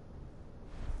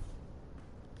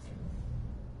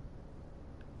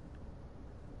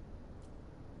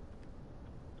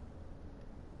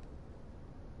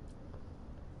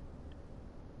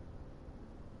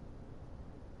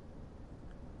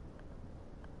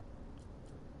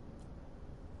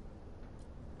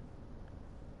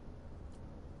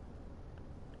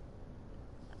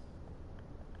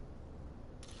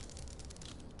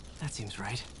 That seems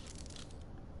right.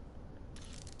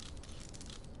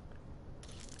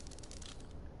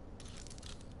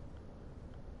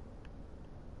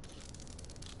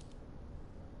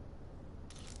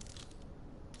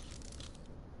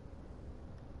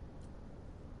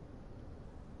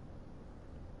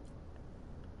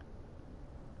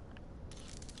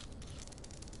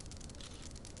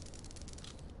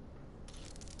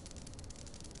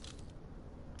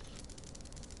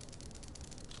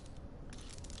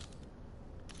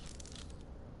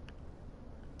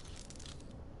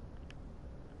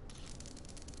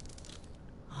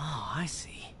 I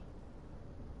see.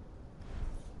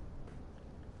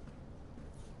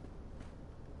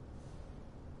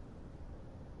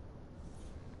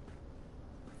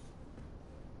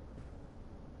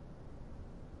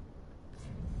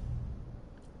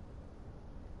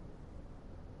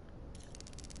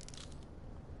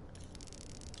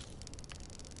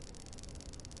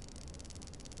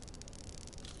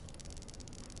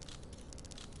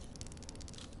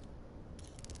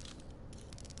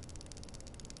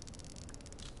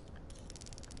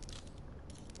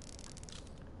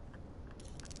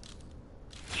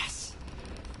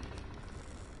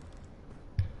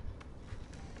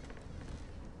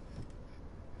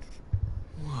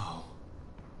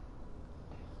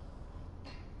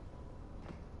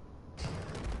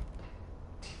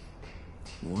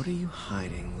 What are you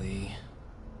hiding, Lee?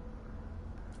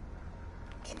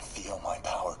 Can feel my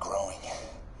power growing.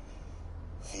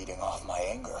 Feeding off my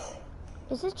anger.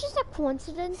 Is it just a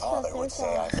coincidence Father that would there's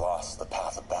say I've lost the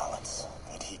path of balance,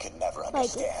 that he could never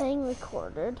understand. Like, it's saying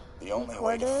recorded. The only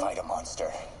way to fight a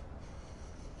monster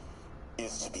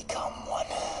is to become one.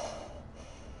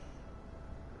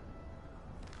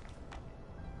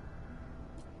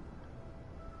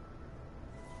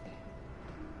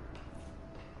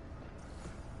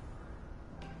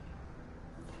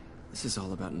 This is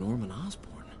all about Norman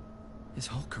Osborn. His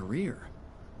whole career.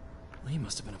 Lee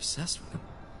must have been obsessed with him.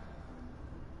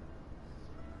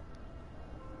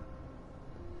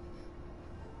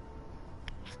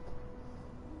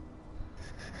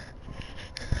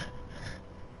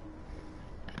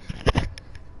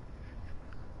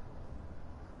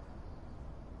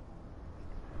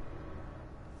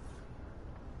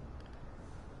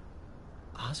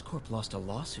 Oscorp lost a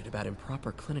lawsuit about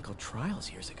improper clinical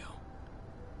trials years ago.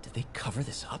 Did they cover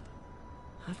this up?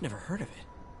 I've never heard of it.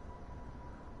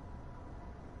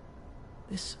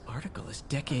 This article is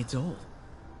decades old.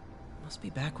 Must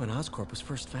be back when Oscorp was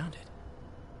first founded.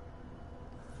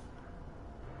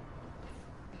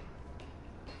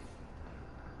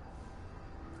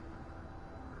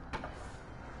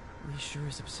 Lee sure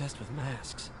is obsessed with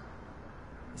masks.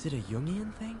 Is it a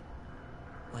Jungian thing?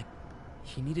 Like,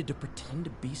 he needed to pretend to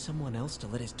be someone else to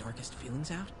let his darkest feelings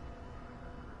out?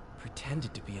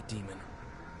 Pretended to be a demon,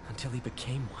 until he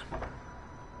became one.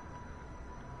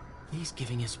 Lee's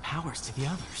giving his powers to the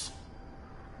others.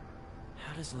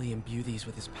 How does Lee imbue these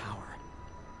with his power?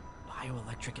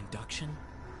 Bioelectric induction?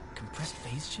 Compressed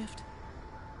phase shift?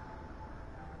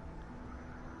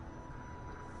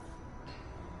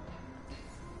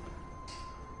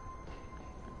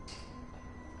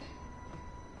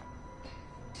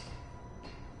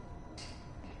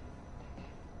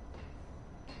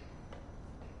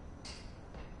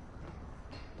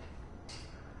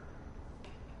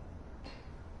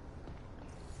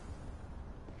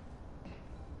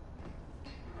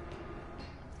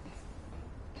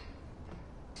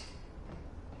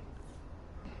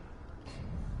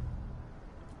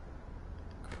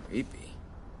 Creepy.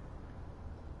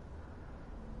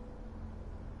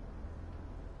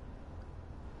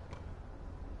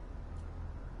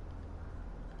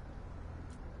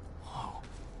 Whoa.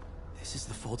 This This is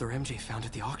the folder MJ found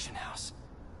at the auction house.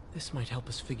 This might help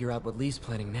us figure out what Lee's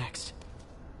planning next.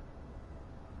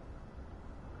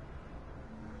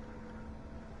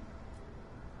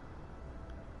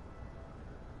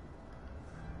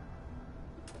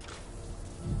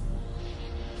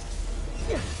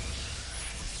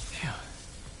 Phew.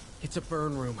 It's a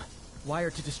burn room,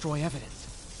 wired to destroy evidence.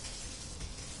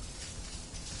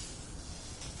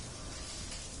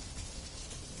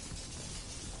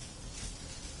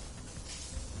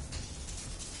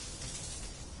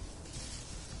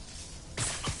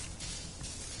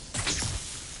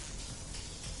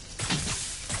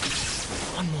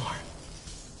 One more.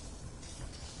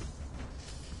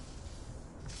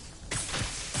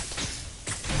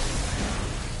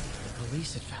 The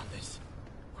police had found this.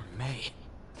 Or May.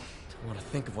 Don't want to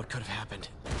think of what could have happened.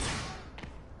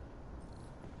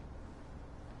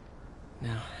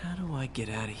 Now, how do I get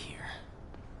out of here?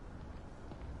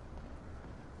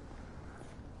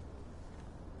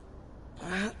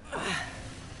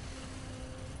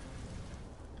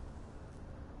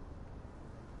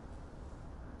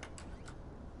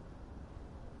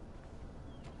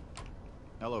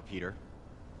 Hello, Peter.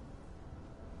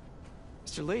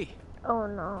 Mr. Lee. Oh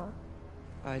no.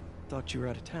 I thought you were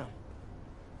out of town.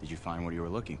 Did you find what you were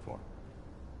looking for?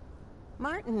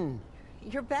 Martin,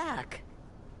 you're back.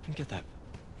 Get that.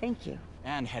 Thank you.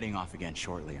 And heading off again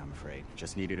shortly, I'm afraid.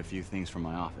 Just needed a few things from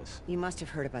my office. You must have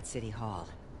heard about City Hall.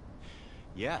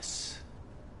 Yes.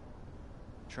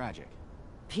 Tragic.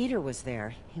 Peter was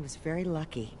there. He was very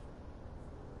lucky.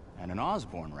 And an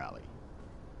Osborn rally.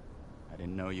 I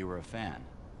didn't know you were a fan.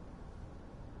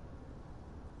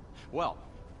 Well,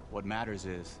 what matters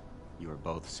is you are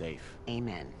both safe.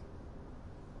 Amen.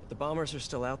 But the bombers are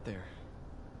still out there.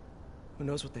 Who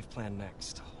knows what they've planned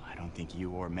next? I don't think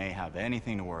you or May have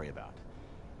anything to worry about.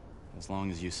 As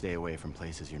long as you stay away from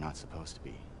places you're not supposed to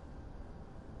be.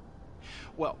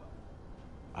 Well,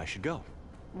 I should go.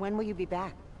 When will you be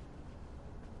back?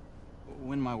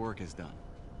 When my work is done.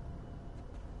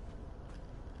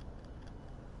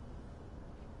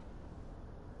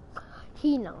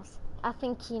 He knows. I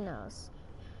think he knows.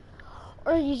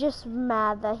 Or you just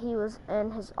mad that he was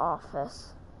in his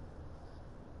office.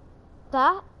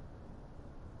 That?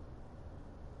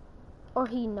 Or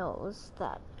he knows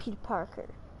that Peter Parker,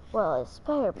 well, is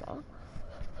Spider-Man.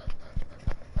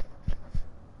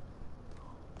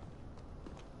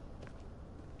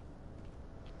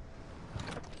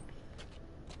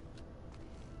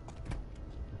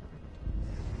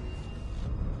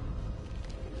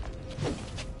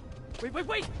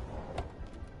 Wait!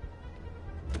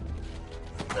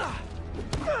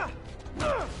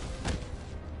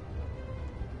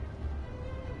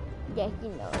 Yeah, he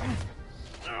knows.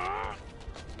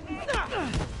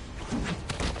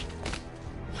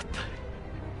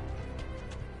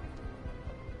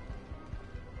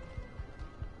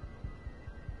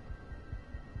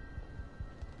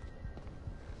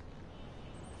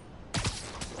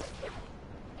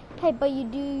 Hey, but you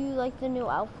like the new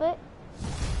outfit?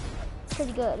 It's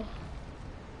pretty good.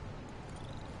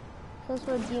 Since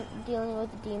we're dealing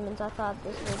with the demons, I thought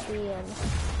this would be an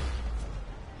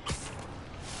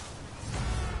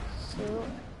suit.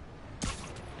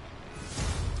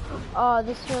 Oh,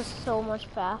 this feels so much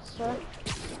faster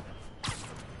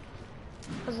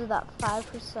because of that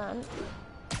 5%.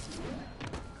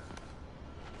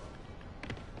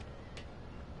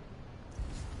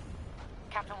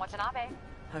 Captain Watanabe.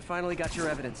 I finally got your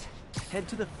evidence. Head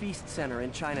to the Feast Center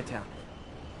in Chinatown.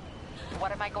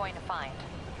 What am I going to find?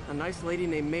 A nice lady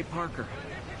named May Parker.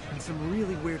 And some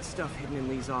really weird stuff hidden in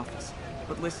Lee's office.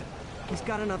 But listen, he's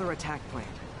got another attack planned.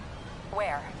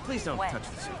 Where? Please don't touch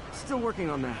the suit. Still working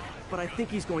on that, but I think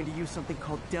he's going to use something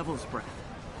called Devil's Breath.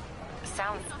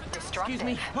 Sounds destructive.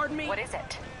 Excuse me, pardon me? What is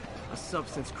it? A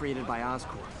substance created by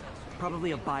Oscorp.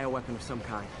 Probably a bioweapon of some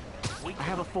kind. I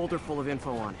have a folder full of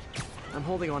info on it. I'm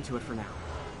holding on to it for now.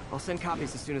 I'll send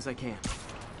copies as soon as I can.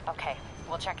 Okay,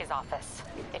 we'll check his office.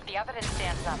 If the evidence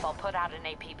stands up, I'll put out an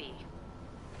APB.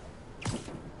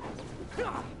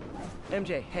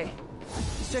 MJ, hey.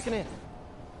 Just checking in.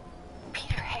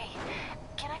 Peter, hey.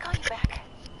 Can I call you back?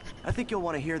 I think you'll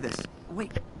want to hear this.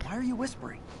 Wait, why are you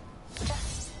whispering?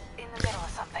 Just in the middle of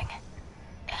something.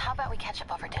 How about we catch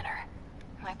up over dinner?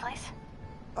 My place?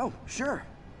 Oh, sure.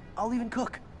 I'll even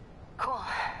cook. Cool.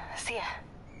 See ya.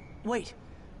 Wait.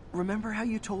 Remember how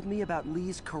you told me about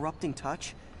Lee's corrupting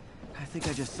touch? I think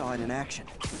I just saw it in action.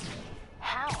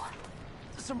 How?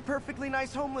 Some perfectly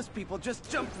nice homeless people just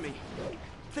jumped me.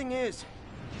 Thing is,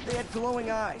 they had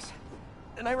glowing eyes.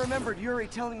 And I remembered Yuri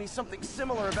telling me something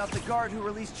similar about the guard who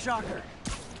released Shocker.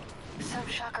 So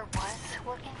Shocker was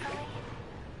working for me?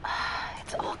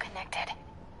 It's all all connected.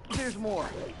 There's more,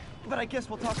 but I guess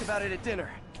we'll talk about it at dinner.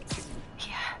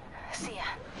 Yeah, see ya.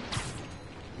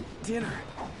 Dinner?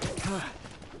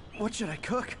 What should I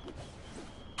cook?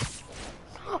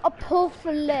 A pork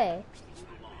fillet.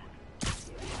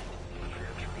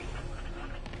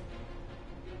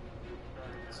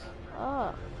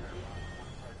 Oh.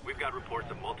 We've got reports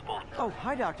of multiple... Oh,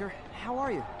 hi, Doctor. How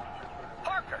are you?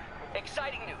 Parker,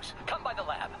 exciting news. Come by the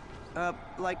lab.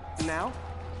 Like now?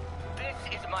 This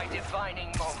is my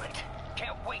defining moment.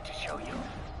 Can't wait to show you.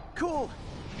 Cool.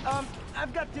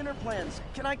 I've got dinner plans.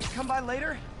 Can I come by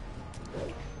later?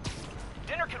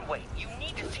 Dinner can wait. You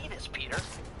need to see this, Peter.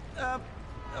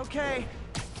 Okay.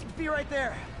 Be right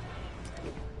there.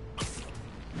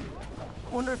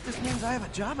 Wonder if this means I have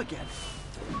a job again.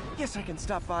 Guess I can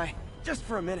stop by, just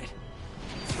for a minute.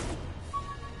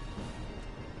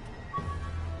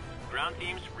 Ground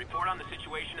teams, report on the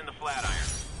situation in the Flatiron.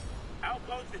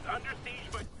 Outpost is under siege,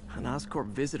 but... An Oscorp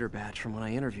visitor badge from when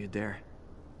I interviewed there.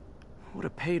 Would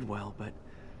have paid well, but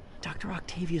Dr.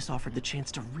 Octavius offered the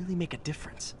chance to really make a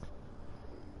difference.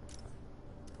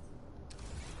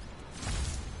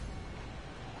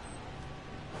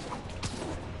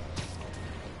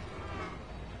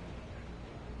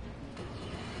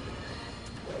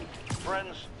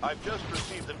 Friends, I've just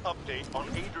received an update on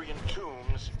Adrian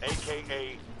Toombs,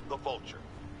 aka the Vulture.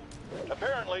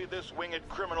 Apparently, this winged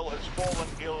criminal has fallen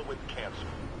ill with cancer,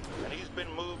 and he's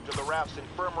been moved to the RAF's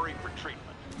infirmary for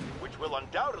treatment, which will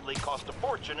undoubtedly cost a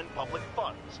fortune in public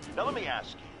funds. Now let me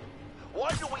ask you,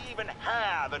 why do we even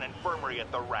have an infirmary at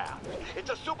the RAF? It's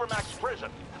a supermax prison,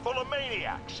 full of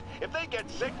maniacs. If they get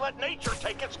sick, let nature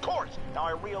take its course. Now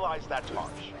I realize that's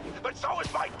harsh, but so is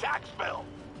my tax bill.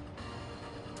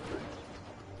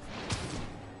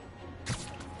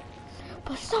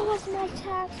 But so was my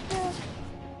tax bill.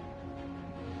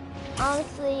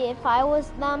 Honestly, if I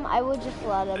was them, I would just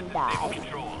let them die.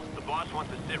 Control. The boss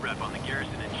wants a sit rep on the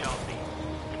garrison in Chelsea.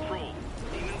 Control.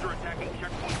 Demons are attacking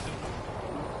checkpoint soon.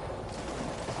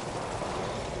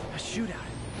 A shootout.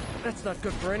 That's not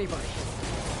good for anybody.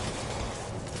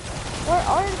 Where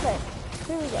are they?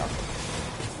 Here we go.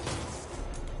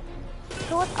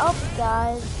 So what's up,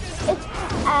 guys? It's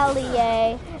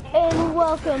Allie, and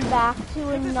welcome back to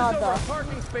another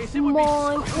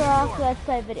Minecraft Let's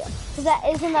Play video. Cause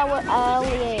isn't that what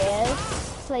Allie is?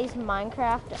 Plays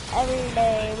Minecraft every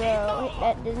day, bro. Hit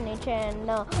that Disney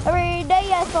Channel every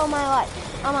day. I spend my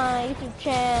life on my YouTube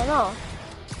channel,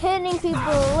 hitting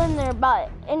people in their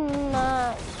butt in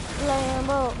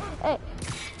Lambo. Hey,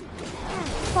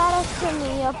 try to send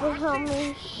me up and help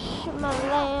me shoot my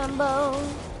Lambo.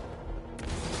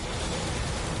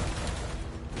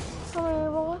 Come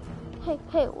here, boy.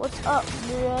 Hey, what's up,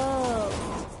 bro?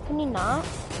 Can you not?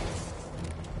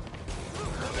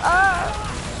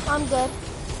 I'm good.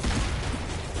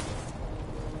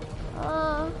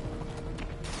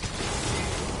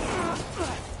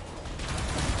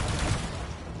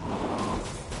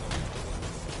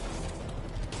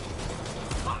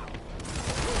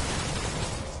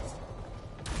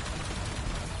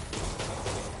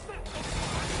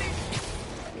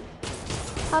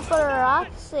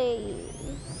 Paparazzi.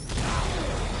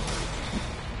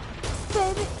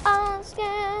 Baby, I'm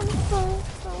scared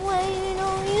of waiting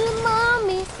on you,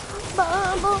 mommy.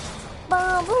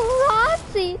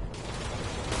 Paparazzi.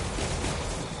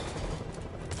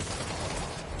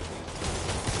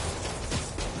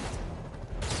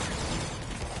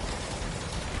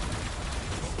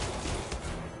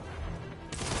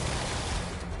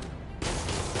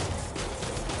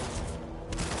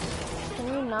 Can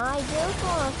you not? I just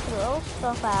want to throw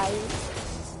stuff at you.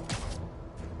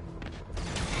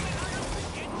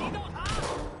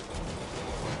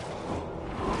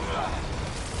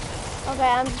 Okay,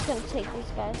 I'm just gonna take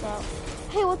these guys out.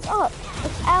 Hey, what's up?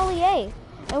 It's Allie A,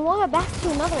 and welcome back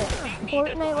to another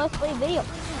Fortnite Let's Play video.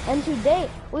 And today,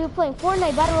 we are playing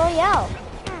Fortnite Battle Royale.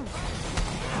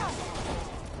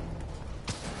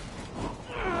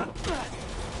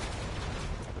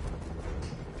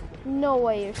 No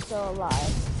way you're still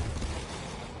alive.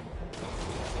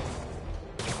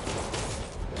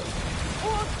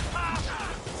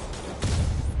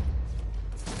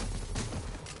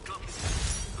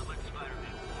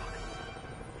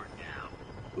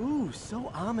 Ooh,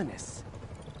 so ominous.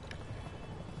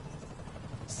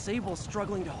 Sable's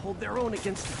struggling to hold their own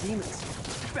against the demons.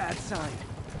 Bad sign.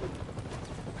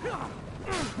 I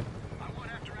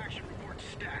want after-action reports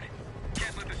stat.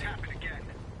 Can't let this happen again.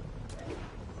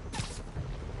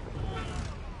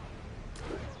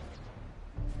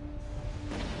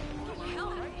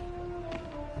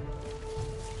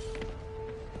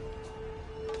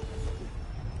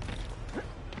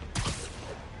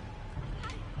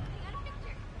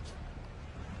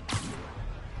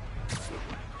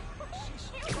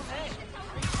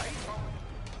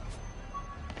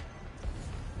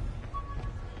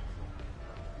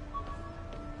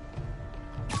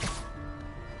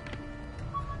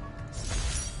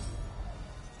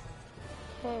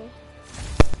 Okay.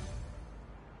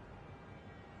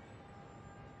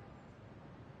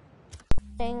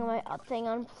 My thing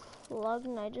unplugged,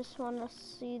 and I just want to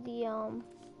see the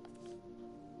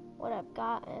what I've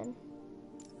gotten.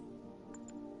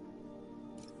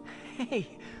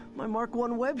 Hey, my Mark I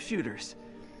web shooters.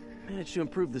 Managed to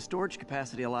improve the storage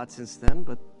capacity a lot since then,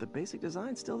 but the basic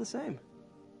design's still the same.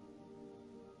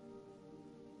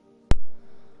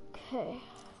 Okay.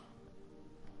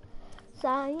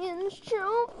 Science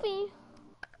trophy.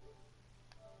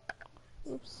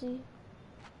 Oopsie.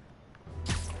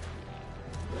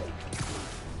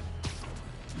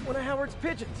 One of Howard's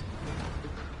pigeons.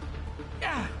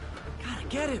 Yeah, gotta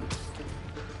get him.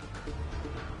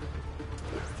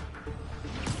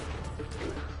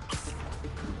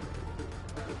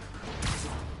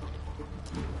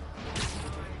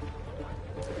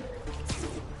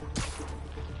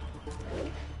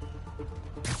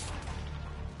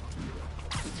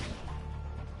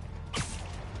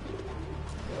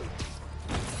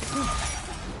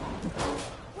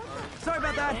 Sorry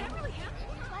about that.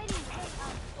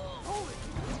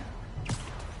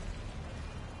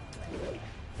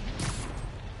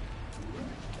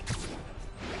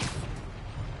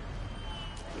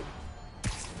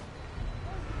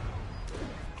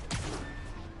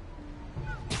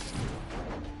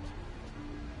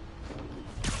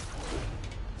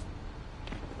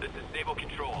 This is Sable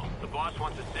Control. The boss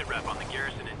wants a sit rep on the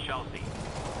garrison in Chelsea.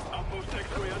 Outpost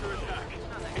X-ray under attack.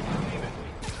 Can you believe it?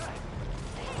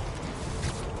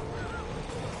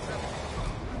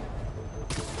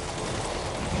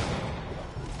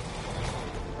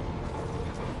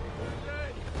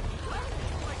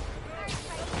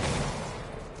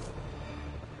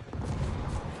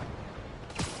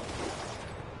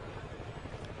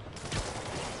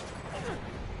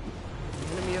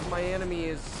 Enemy of my enemy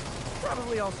is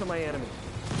probably also my enemy.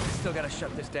 Still gotta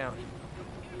shut this down.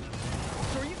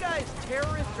 So are you guys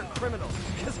terrorists or criminals?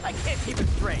 Because I can't keep it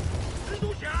straight. 蜘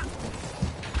蛛侠，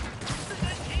是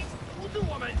人情不是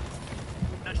我们，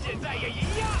那现在也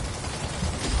一样。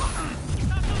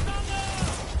他受伤了。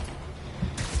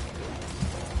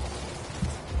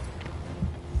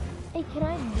 Hey, can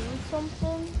I do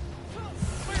something?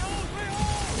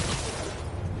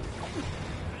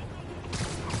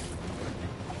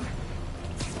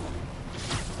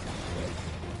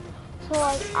 So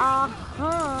like,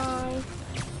 hi.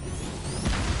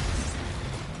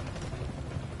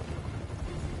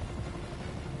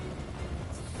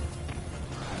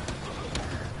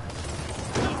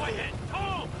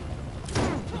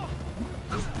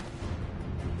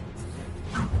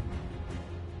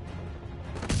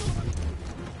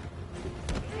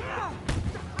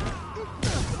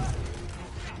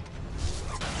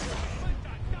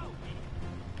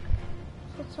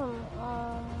 Put some,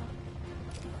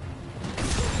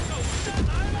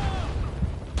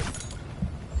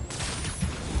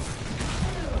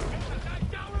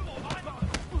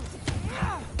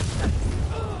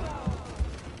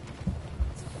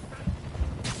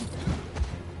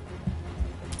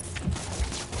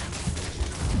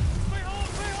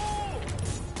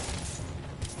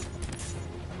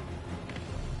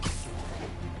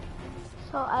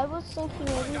 So I was thinking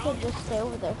maybe we could just stay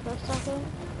over there for a second.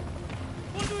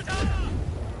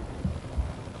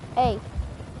 Hey.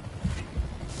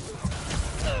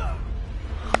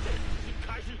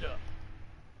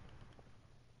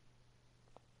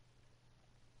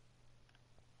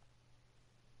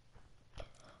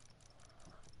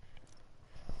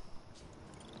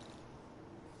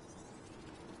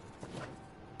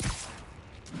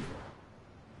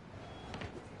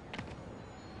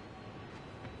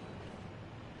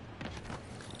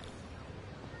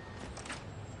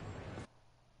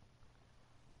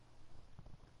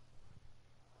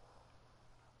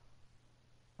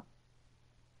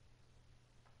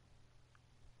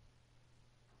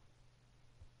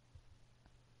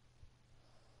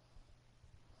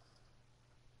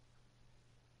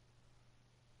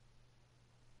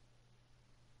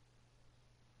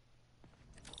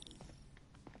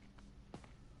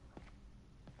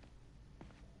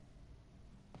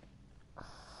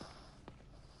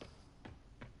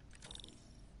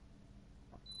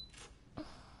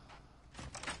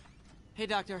 Hey,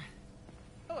 Doctor.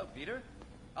 Hello, Peter.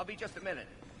 I'll be just a minute.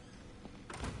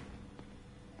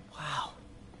 Wow.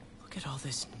 Look at all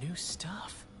this new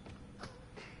stuff.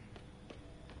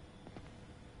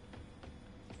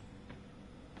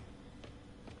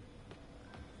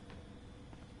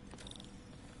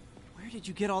 Where did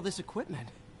you get all this equipment?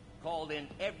 Called in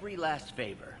every last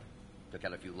favor. Took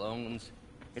out a few loans.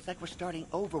 It's like we're starting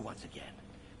over once again.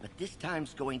 But this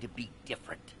time's going to be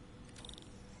different.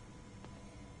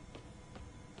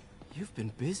 You've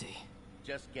been busy.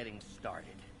 Just getting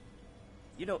started.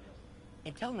 You know,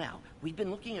 until now, we've been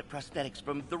looking at prosthetics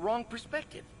from the wrong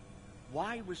perspective.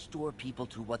 Why restore people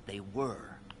to what they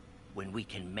were when we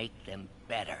can make them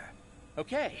better?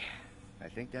 Okay, I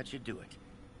think that should do it.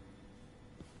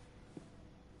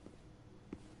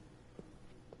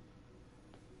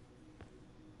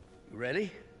 You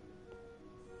ready?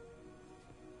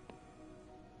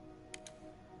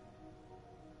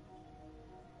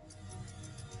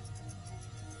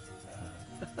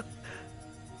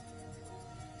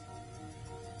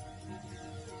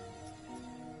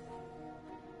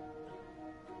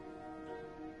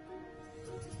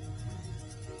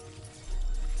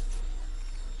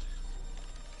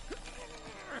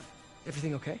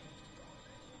 Everything okay?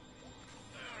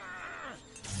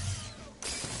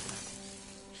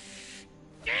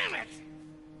 Damn it!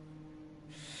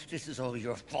 This is all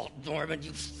your fault, Norman,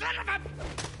 you son of a...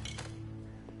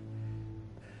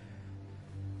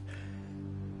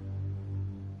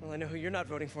 Well, I know who you're not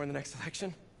voting for in the next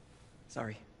election.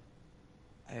 Sorry.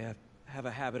 I have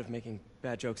a habit of making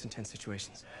bad jokes in tense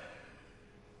situations.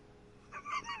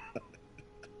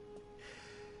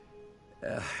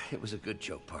 It was a good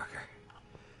joke, Parker.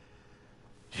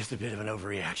 Just a bit of an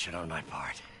overreaction on my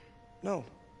part. No,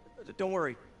 don't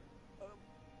worry.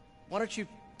 Why don't you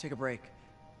take a break?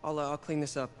 I'll clean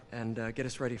this up and get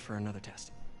us ready for another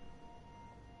test.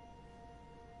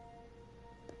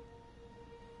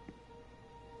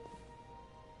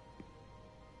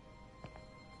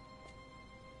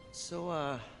 So,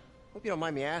 hope you don't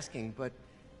mind me asking, but it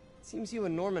seems you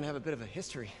and Norman have a bit of a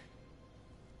history.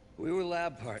 We were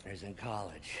lab partners in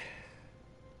college.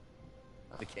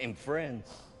 Became friends.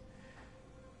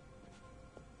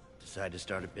 Decided to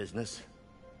start a business.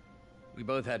 We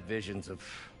both had visions of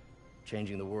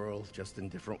changing the world, just in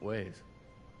different ways.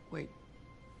 Wait,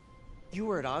 you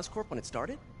were at Oscorp when it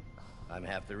started? I'm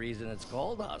half the reason it's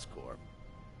called Oscorp.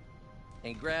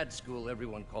 In grad school,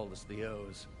 everyone called us the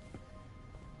O's.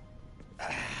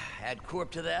 Add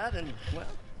Corp to that, and, well,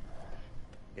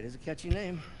 it is a catchy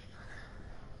name.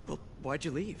 Well, why'd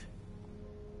you leave?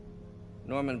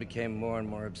 Norman became more and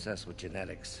more obsessed with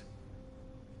genetics.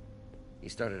 He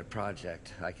started a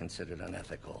project I considered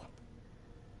unethical.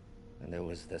 And there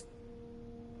was this...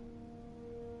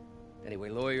 Anyway,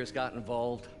 lawyers got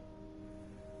involved.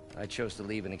 I chose to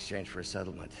leave in exchange for a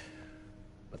settlement.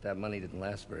 But that money didn't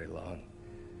last very long.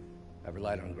 I've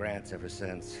relied on grants ever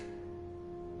since.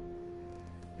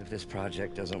 If this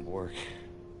project doesn't work...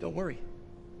 Don't worry.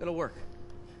 It'll work.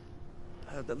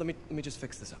 Let me just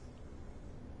fix this up.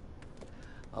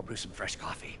 I'll brew some fresh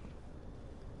coffee.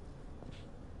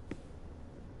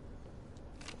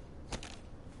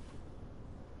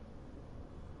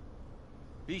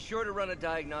 Be sure to run a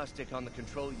diagnostic on the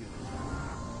control unit.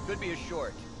 Could be a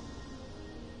short.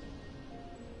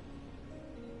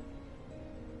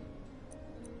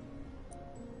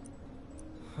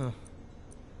 Huh.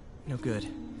 No good.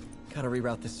 Gotta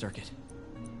reroute this circuit.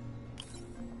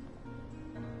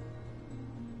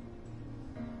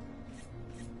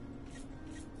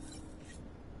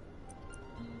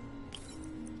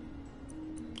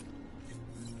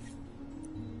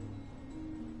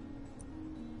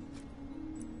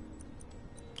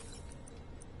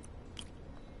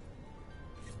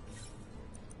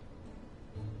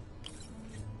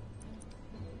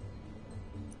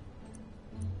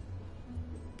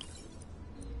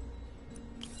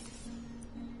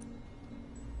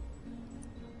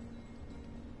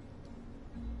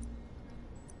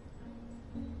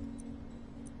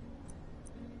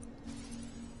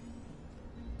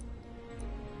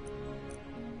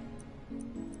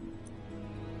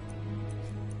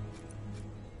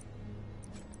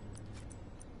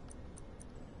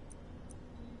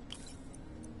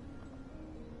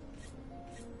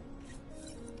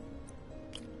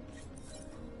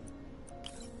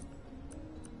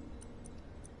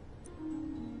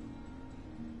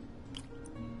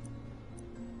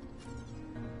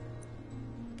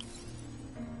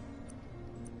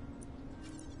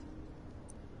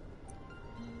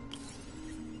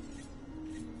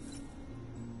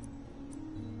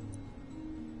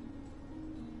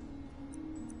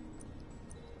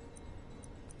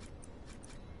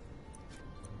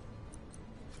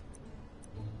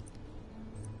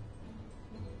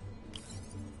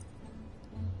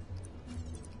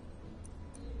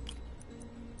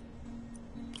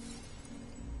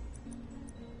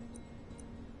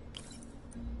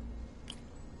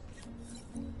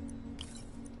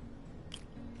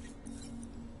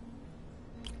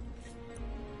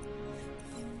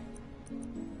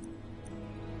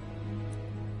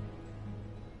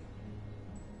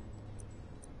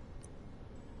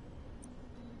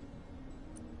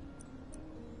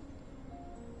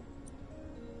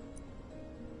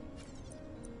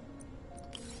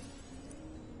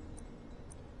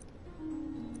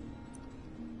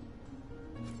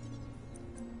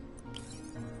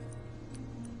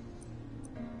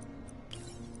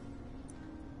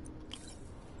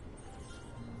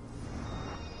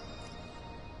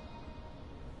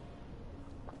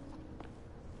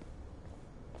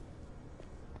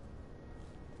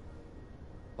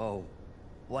 Oh,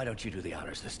 why don't you do the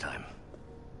honors this time?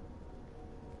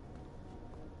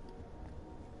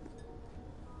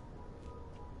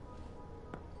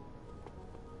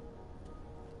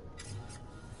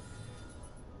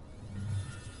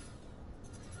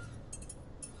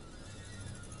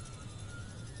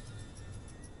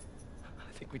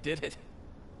 I think we did it.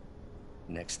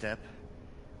 Next step,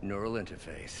 neural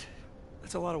interface.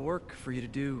 That's a lot of work for you to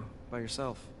do by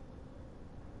yourself.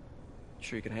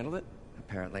 Sure you can handle it?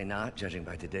 Apparently not, judging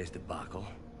by today's debacle.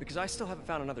 Because I still haven't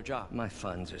found another job. My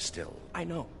funds are still... I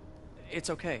know. It's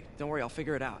okay. Don't worry, I'll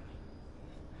figure it out.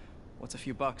 What's a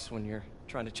few bucks when you're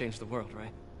trying to change the world,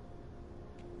 right?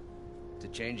 To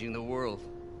changing the world.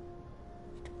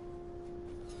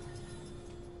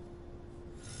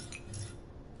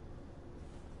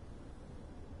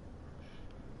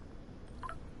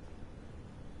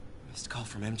 Missed call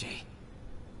from MJ.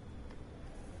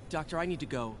 Doctor, I need to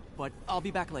go, but I'll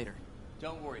be back later.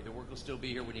 Don't worry, the work will still be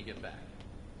here when you get back.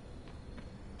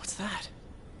 What's that?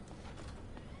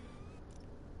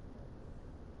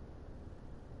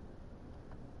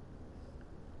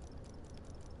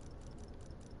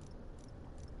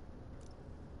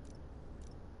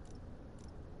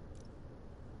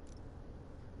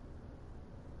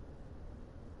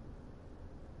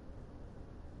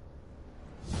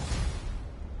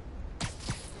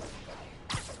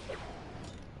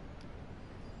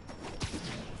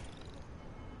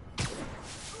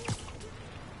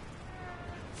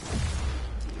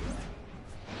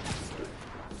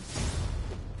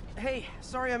 Hey,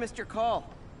 sorry I missed your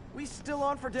call. We still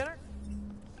on for dinner?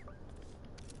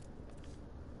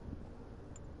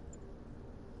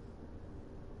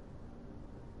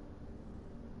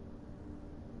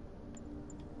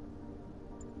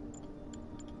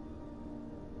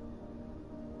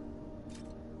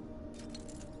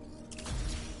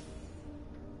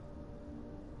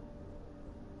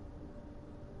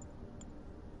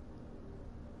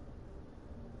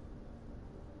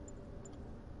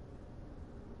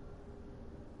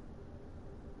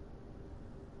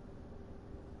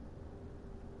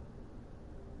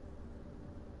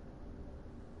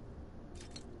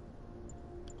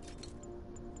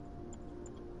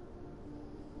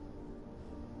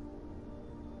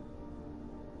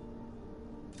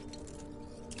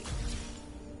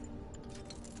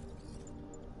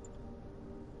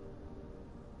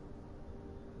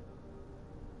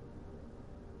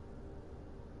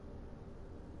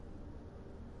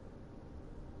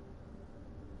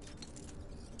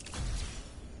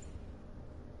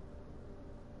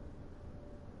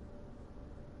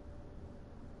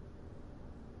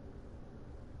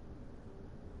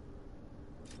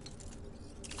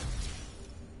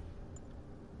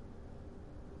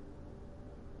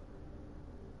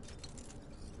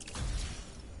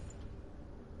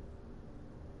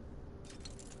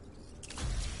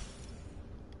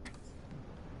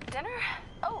 Dinner?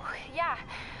 Oh, yeah.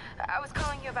 I was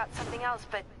calling you about something else,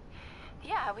 but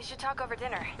yeah, we should talk over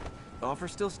dinner. Offer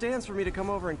still stands for me to come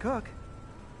over and cook.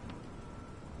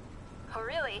 Oh,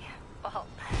 really? Well,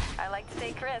 I like to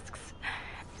take risks.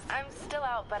 I'm still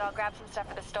out, but I'll grab some stuff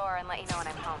at the store and let you know when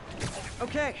I'm home.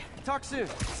 Okay, talk soon.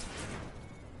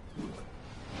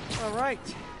 All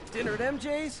right, dinner at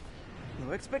MJ's.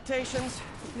 No expectations.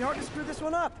 Be hard to screw this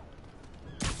one up.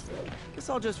 Guess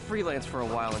I'll just freelance for a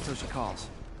while until she calls.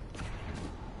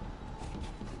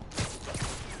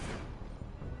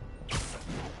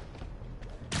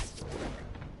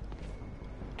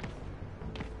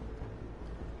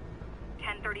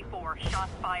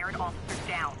 Shots fired, officers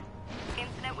down.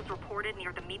 Incident was reported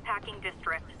near the meatpacking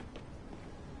district.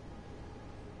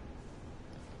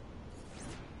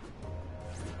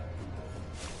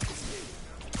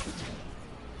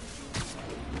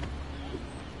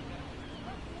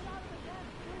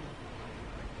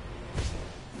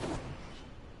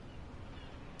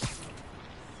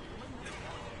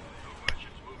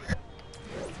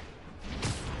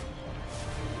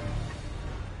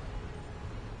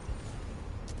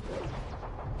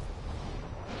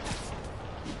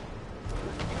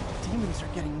 Demons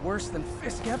are getting worse than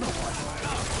Fisk ever was.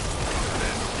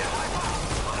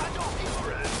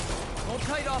 Hold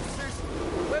tight,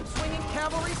 officers. Web-swinging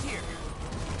cavalry's here.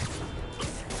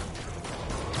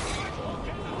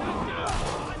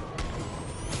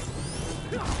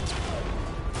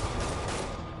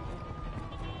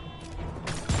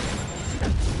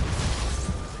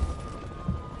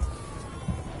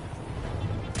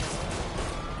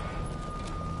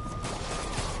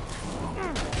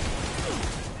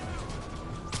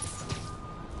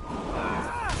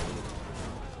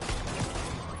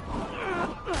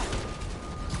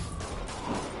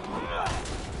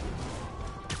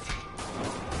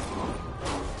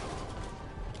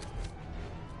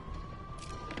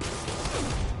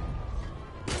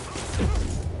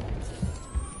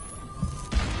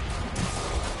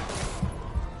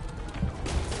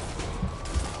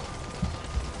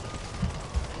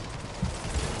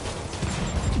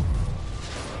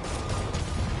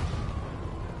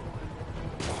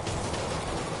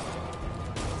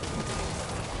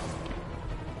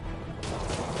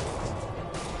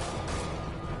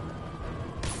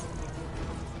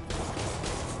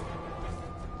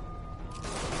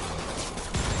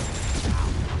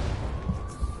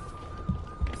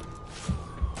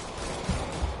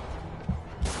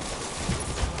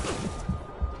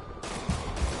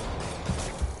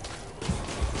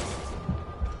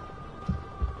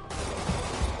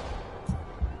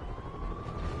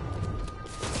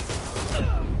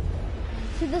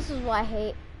 this is why I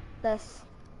hate this.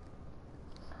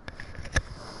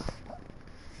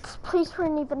 This police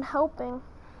weren't even helping.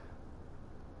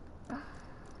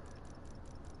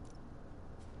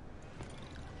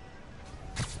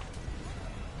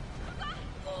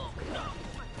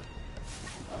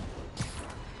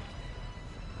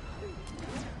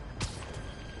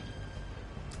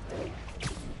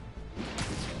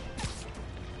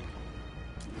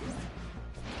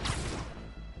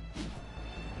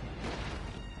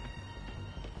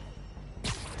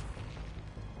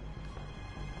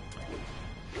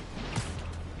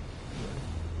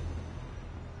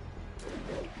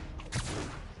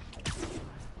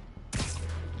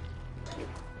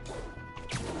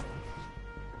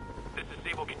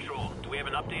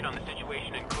 Update on the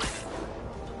situation in Clinton.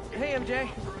 Hey, MJ.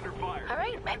 All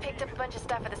right, I picked up a bunch of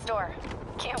stuff at the store.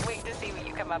 Can't wait to see what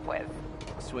you come up with.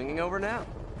 Swinging over now.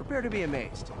 Prepare to be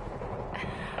amazed.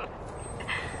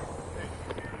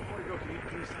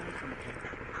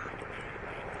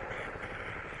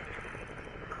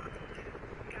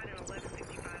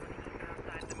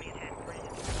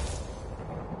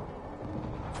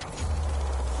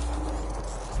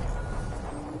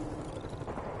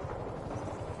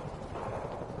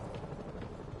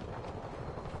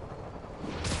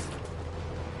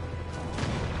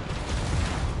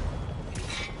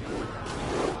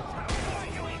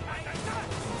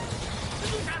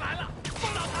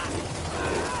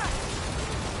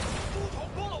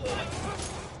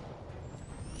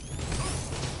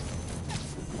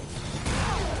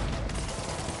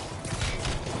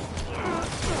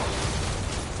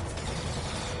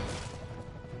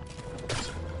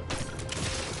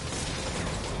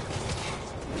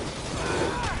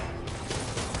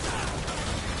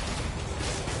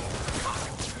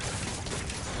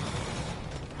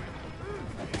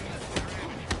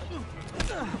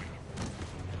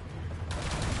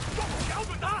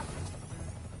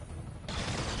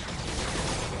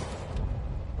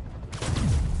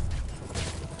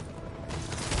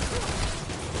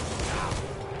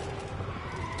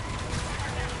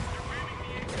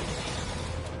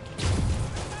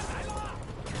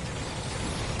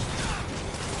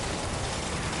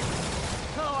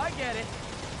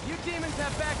 Demons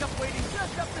have backup waiting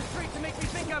just up the street to make me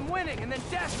think I'm winning and then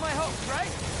dash my hopes, right?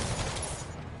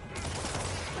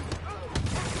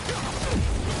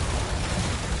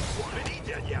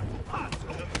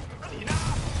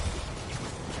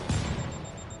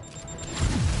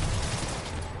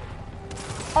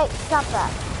 Hey, stop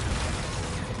that.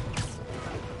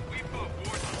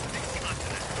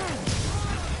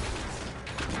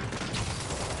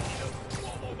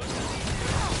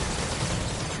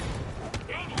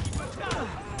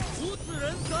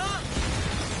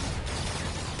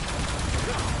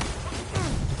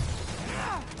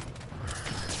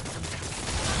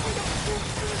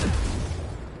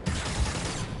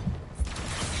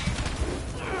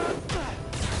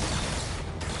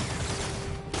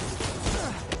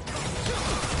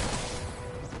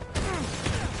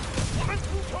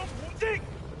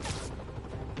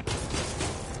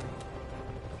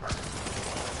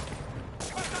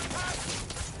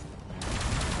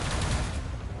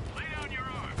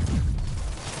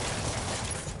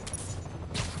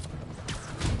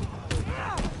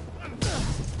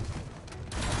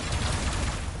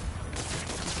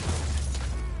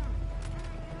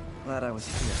 Glad I was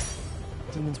here.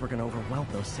 Demons were gonna overwhelm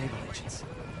those Sable agents.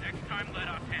 Next time, let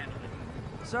us handle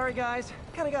it. Sorry, guys.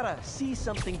 Kinda got a see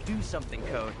something, do something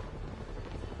code.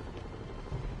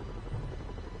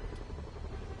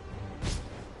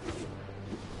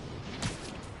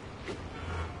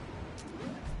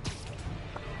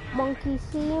 Monkey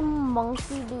see,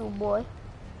 monkey do, boy.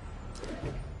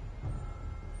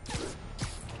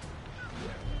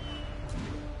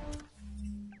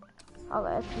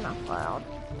 Okay, it's not far. I'll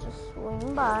just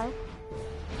swing by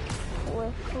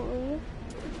quickly.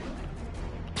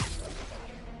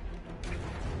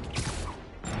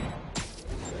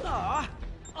 Aw,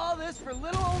 all this for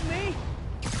little old me?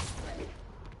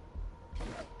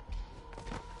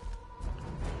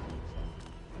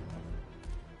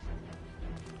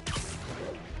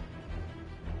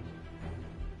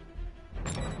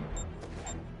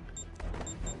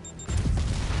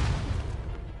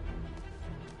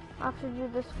 I have to do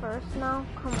this first now?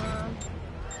 Come on.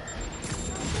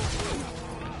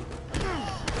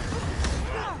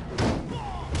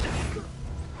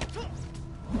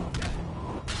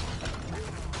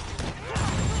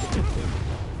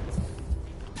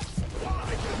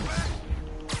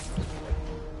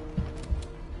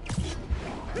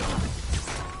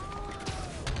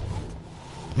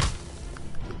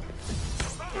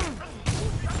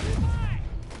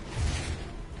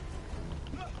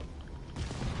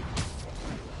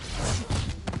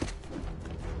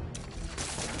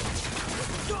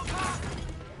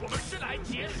 我们是来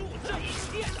结束这一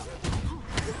切的。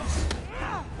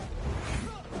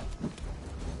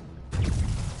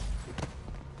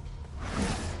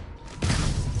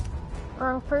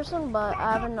Wrong person, but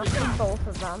I have enough for both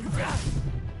of them.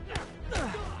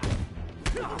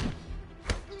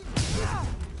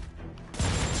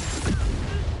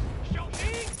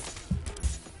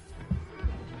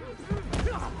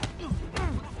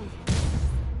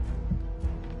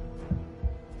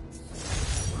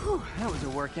 Whew, that was a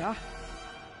workout.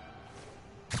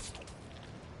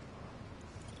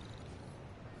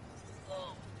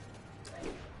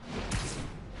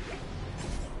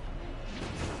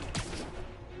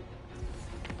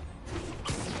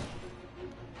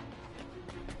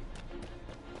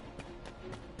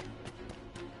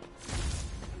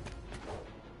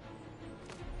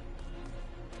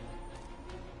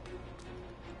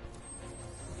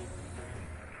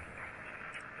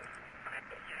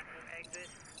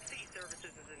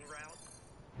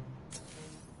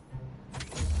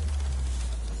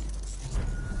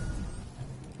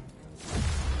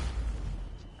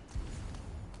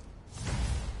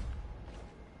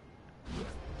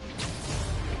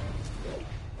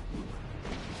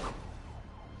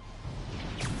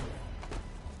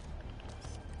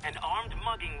 An armed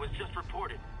mugging was just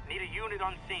reported. Need a unit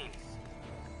on scene.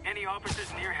 Any officers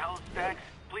near Hell's Stacks,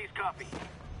 please copy.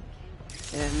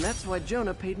 And that's why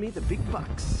Jonah paid me the big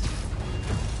bucks.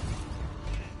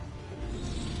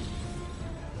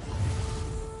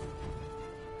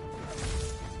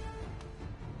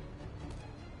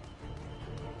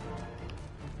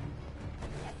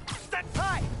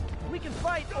 Hi! We can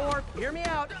fight, or, hear me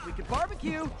out, we can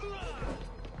barbecue!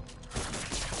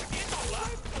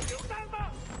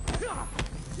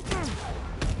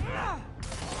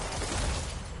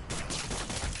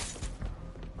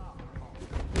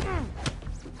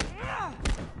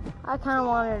 I kind of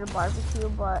wanted a barbecue,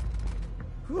 but...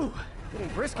 Whew, getting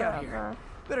brisk out here.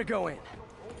 Better go in.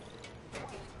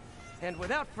 And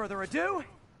without further ado...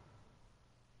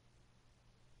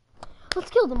 Let's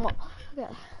kill them all.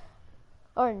 Okay.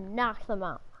 Or knock them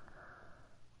out.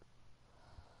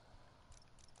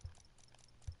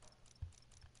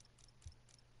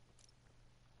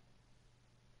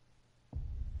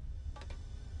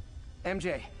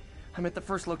 MJ, I'm at the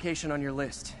first location on your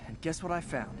list, and guess what I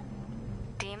found?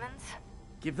 Demons?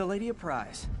 Give the lady a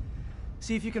prize.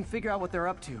 See if you can figure out what they're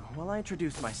up to while I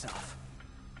introduce myself.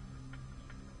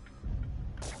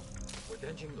 我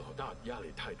担心老大压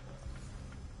力太大。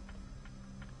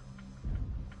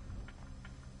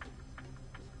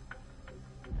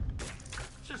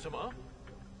是什么？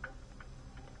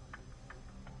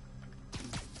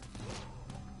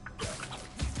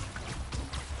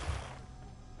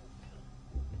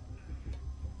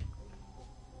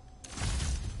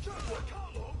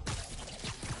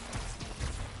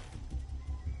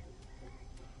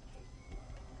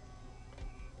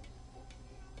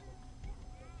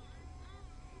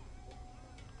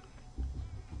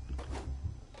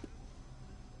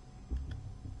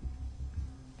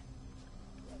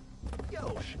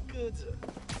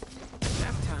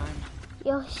 Nap time.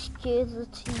 Yo, scares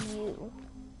it to you.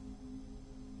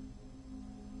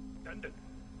 等等，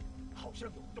好像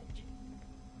有动静。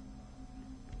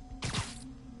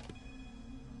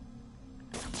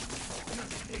那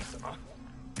是那什么？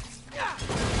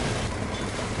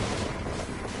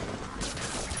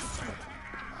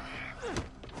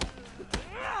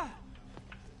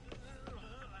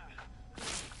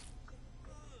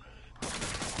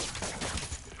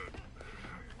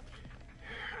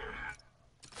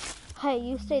 Hey,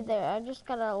 you stay there. I just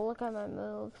gotta look at my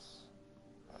moves.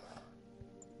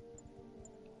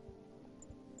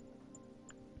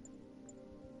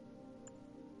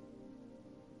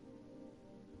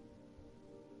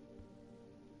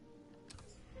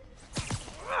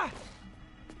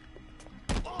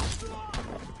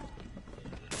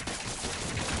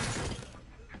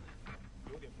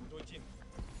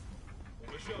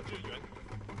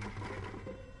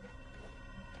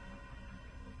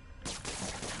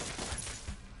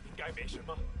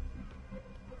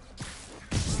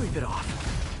 Sleep it off.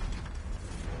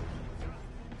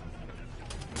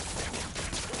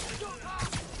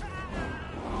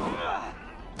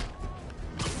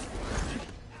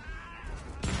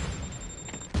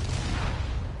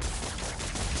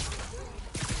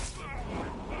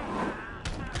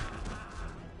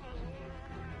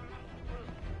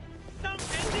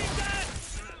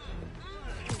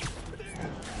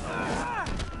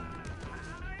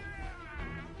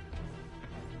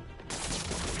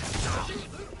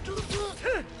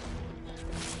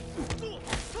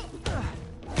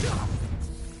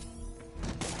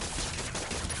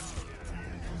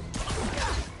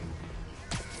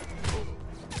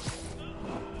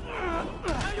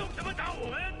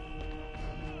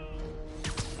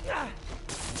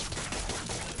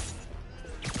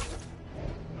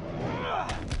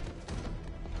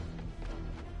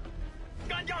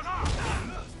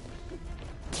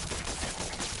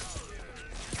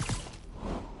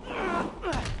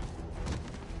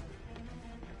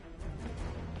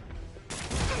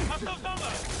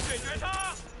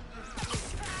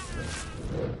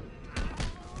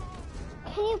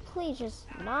 please just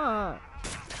not?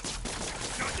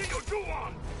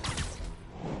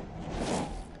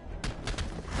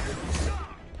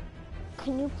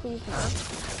 Can you please not?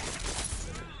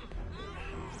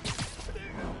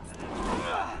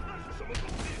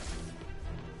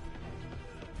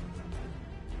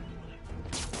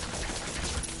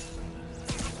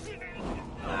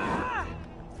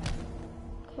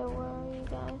 Okay, where are you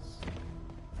guys?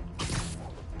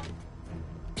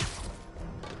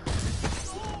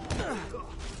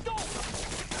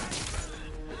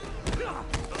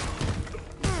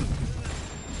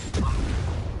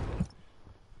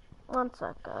 One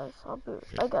sec, guys.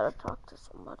 I gotta talk to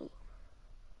somebody.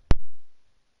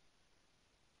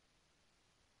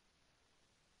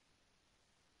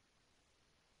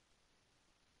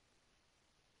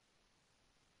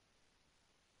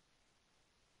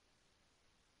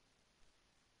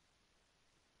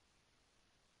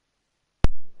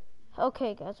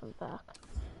 Okay, guys, I'm back.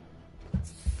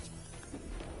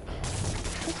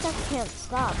 This guy can't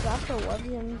stop. You have to wedge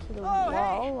him into the wall.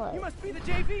 Hey! Like... You must be the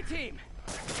JV team!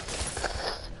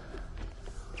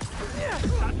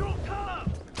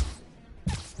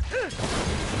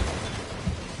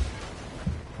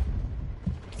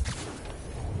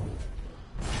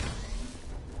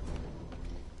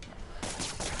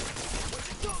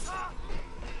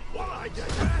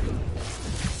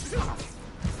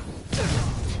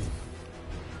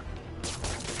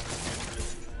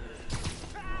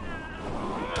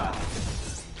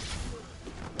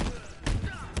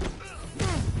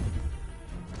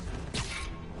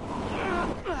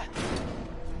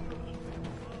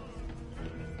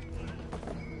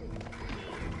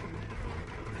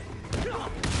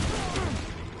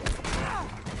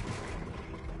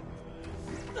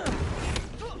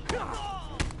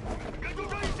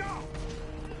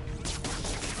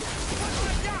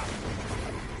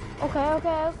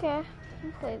 Okay.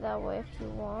 You can play that way if you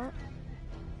want.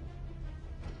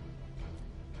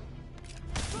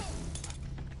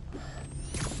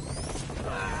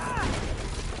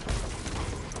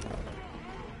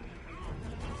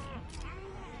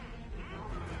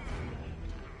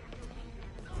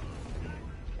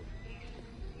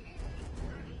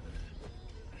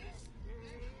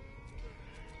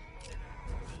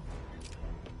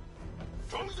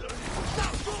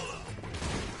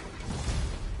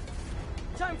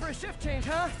 Time for a shift change,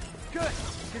 huh? Good,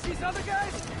 because these other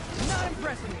guys, not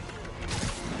impressing me.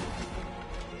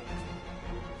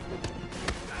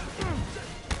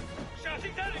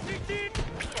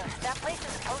 Peter, that place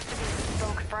is supposed to be a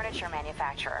bespoke furniture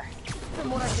manufacturer. From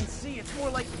what I can see, it's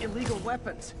more like illegal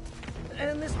weapons.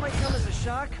 And this might come as a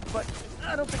shock, but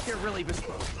I don't think they're really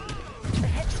bespoke. The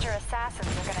hipster assassins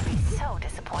are gonna be so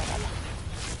disappointed.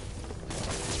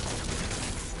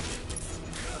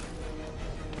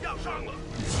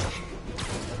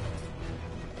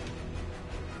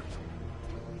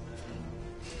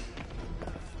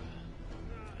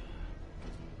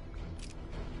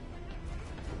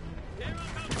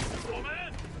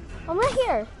 I'm right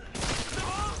here.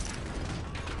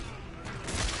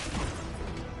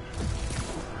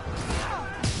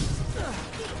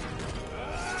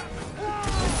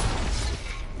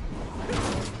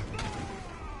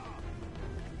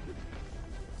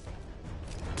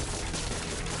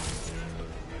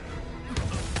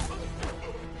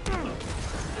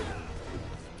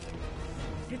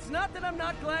 It's not that I'm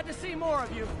not glad to see more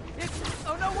of you. It's...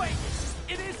 oh no, wait!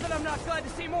 It is that I'm not glad to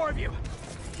see more of you.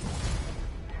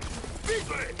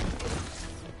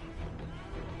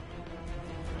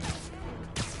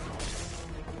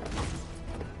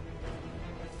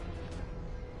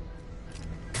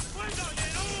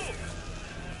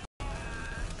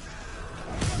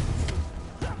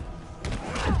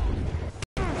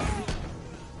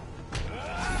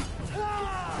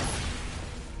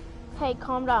 Hey,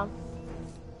 calm down.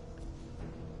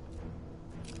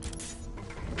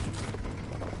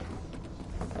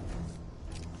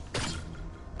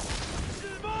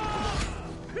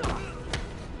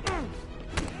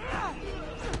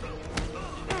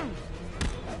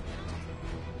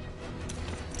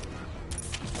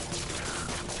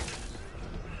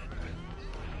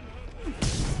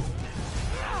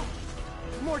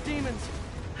 More demons.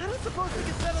 I don't suppose we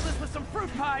can settle this with some fruit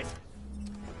pies.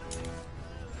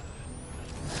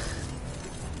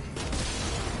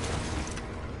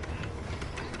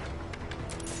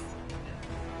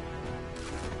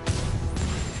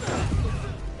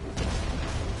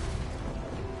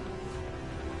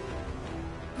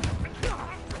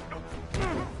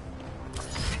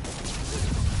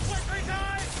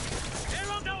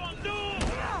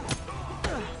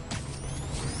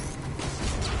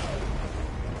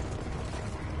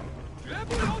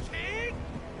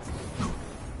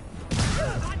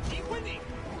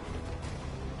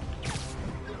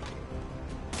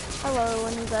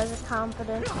 You guys are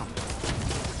confident.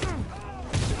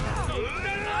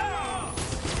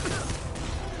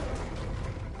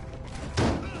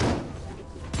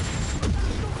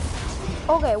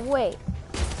 Okay, wait.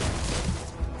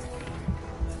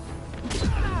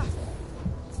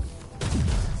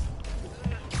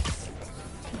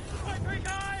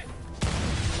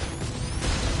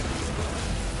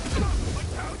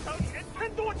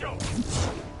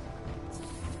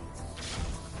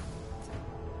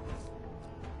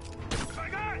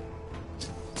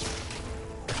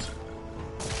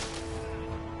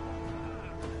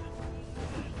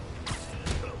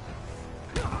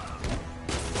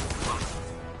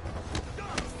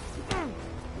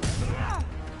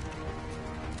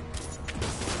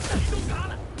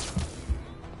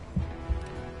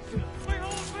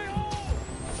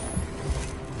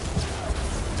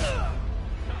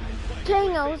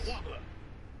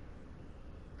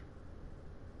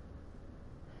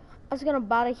 I was gonna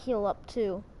body heal up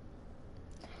too.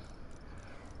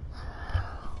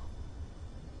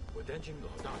 我担心老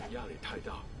大的压力太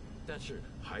大，但是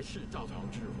还是照常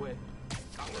指挥。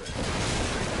当然。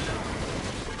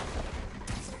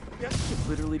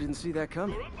Literally didn't see that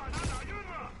coming. 有人把他打晕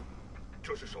了。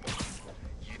这是什么？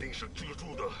一定是蜘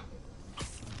蛛的。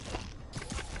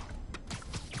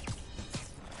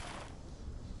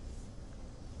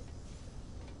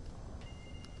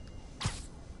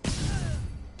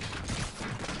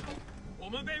 我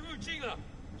们被入侵了，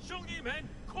兄弟们，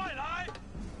快来！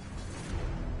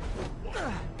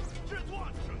制作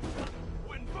绳子，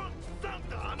稳风上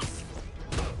胆。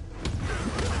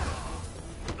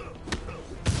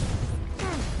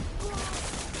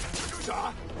蜘蛛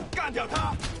侠，干掉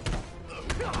他！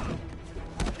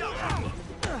要上了！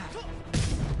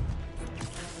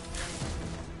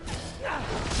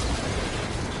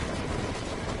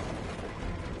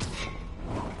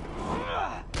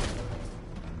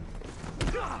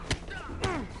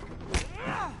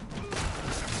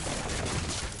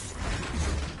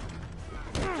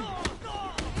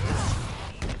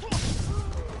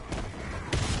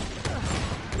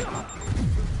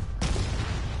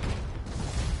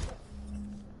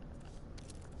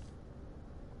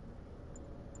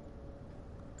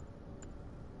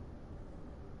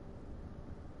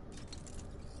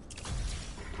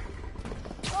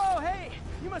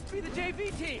 Be the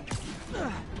JV team.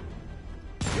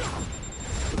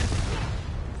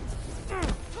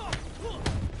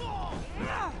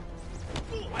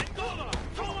 玩够了，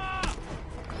冲啊！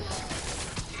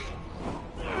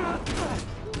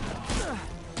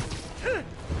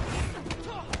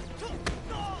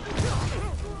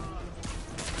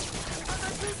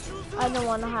 I don't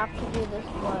want to have to do this,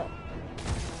 but.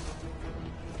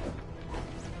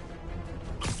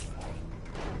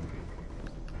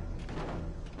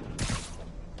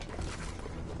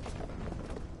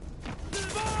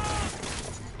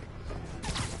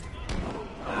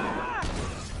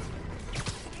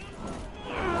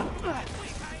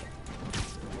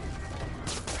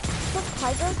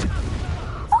 Tiger?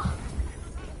 Oh.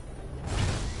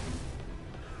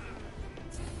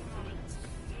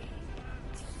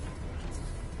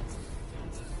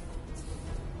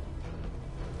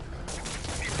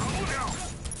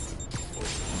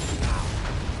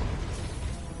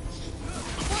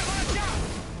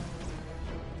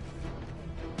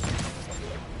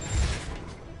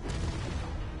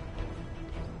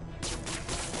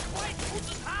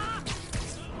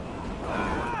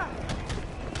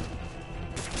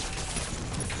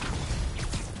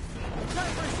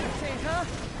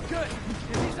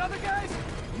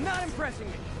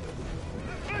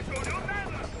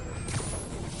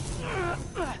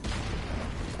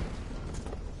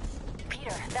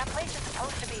 ，That place is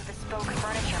supposed to be a bespoke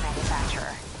furniture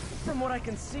manufacturer. From what I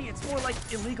can see, it's more like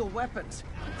illegal weapons.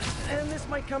 And this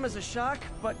might come as a shock,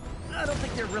 but I don't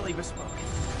think they're really bespoke.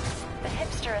 The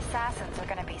hipster assassins are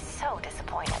gonna be so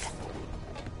disappointed.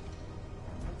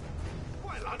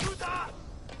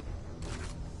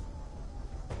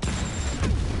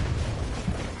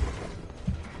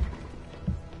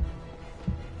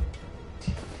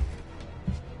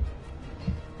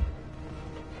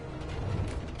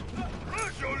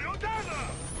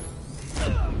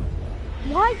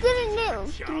 Why didn't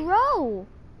it throw?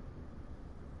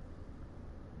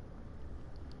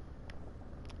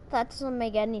 That doesn't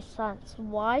make any sense.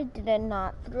 Why did it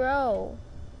not throw?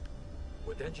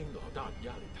 我担心老大的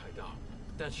压力太大，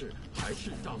但是还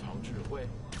是照常指挥。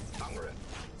当然，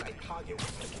在他给我们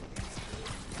的同时，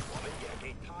我们也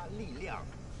给他力量。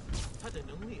他的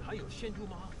能力还有限度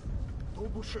吗？都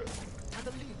不是，他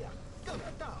的力量更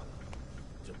大了。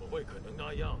怎么会可能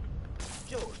那样？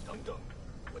就是等等，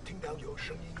我听到有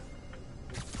声音。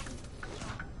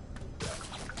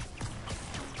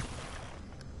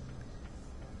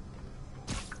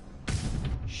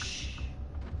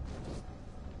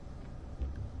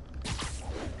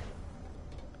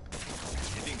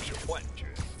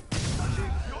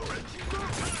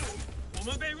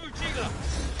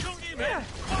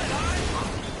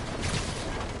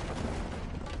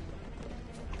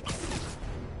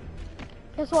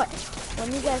Guess what?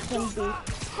 When you guys can be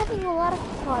having a lot of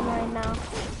fun right now.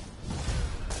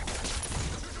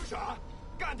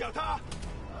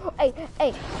 Hey,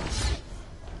 hey.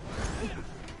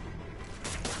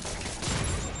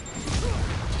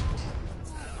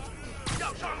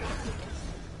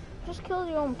 Just kill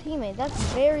your own teammate. That's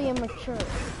very immature.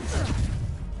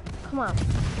 Come on,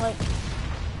 like,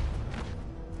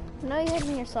 now you're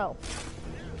hitting yourself.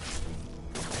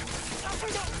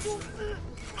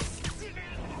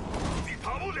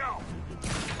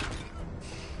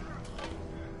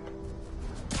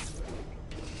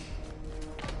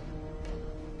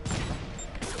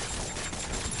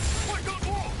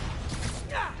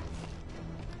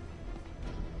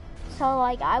 So,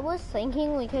 like, I was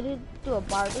thinking we could do a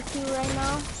barbecue right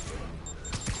now.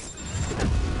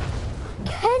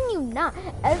 Can you not?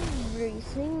 Every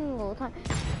single time.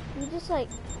 You just, like...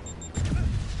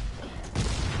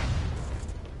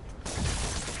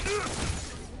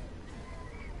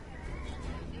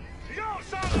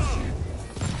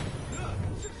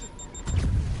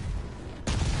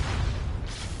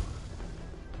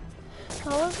 I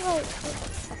was like...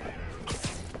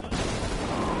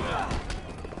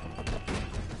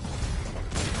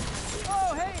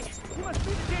 Oh, hey! You must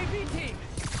be the JV team!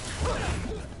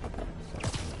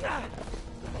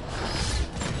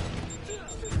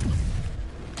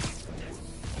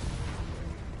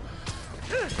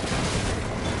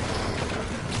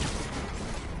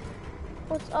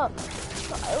 What's up?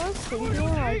 So I was thinking,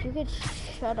 like, you could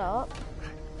shut up.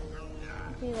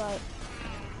 Be like...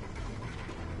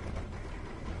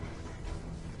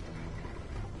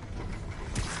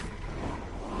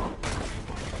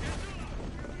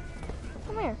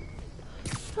 Come here.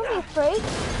 Don't be afraid.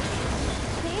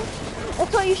 See?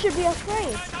 That's why you should be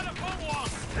afraid.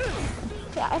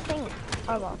 Yeah, I think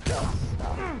about this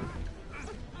stuff.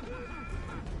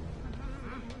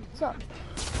 What's up?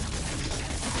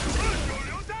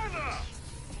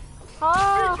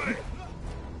 Ah!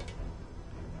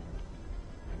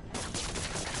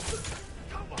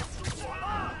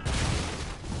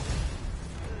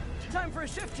 Time for a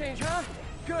shift change, huh?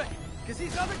 Good, because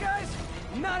these other guys,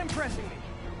 not impressing me.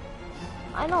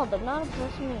 I know, they're not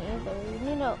impressing me either. You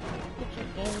need to get your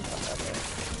games together.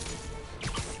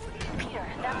 Peter,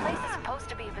 that place is supposed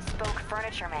to be a bespoke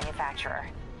furniture manufacturer.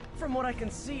 From what I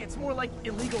can see, it's more like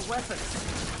illegal weapons.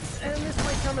 And this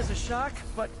might come as a shock,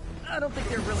 but I don't think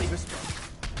they're really bespoke.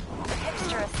 The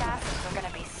hipster assassins are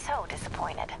gonna be so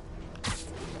disappointed.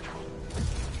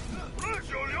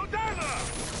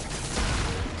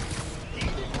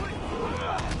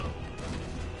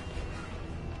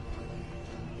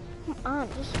 Come on,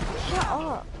 just shut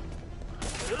up.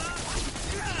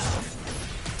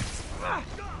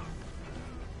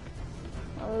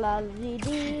 La dee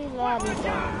dee la dee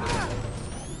da.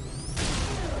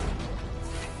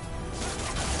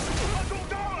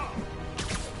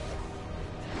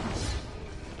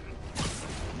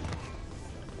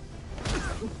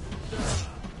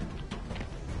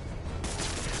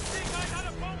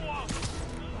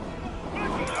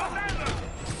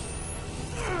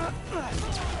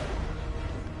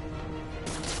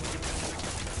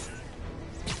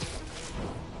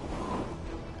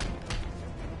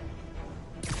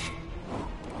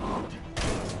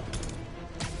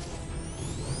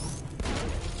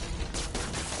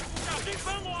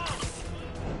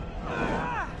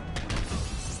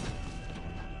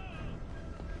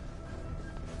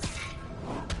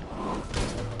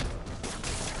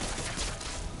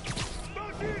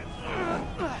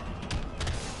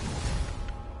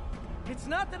 It's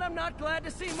not that I'm not glad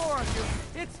to see more of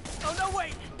you. It's... Oh, no,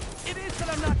 wait. It is that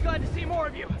I'm not glad to see more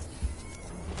of you.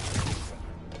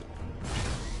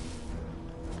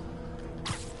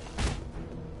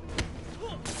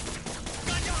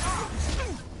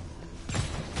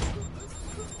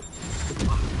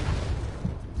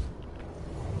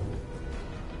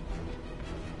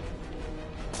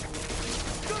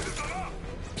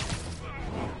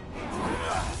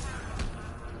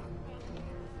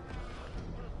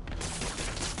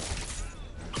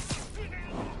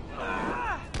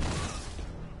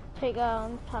 Take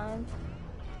time.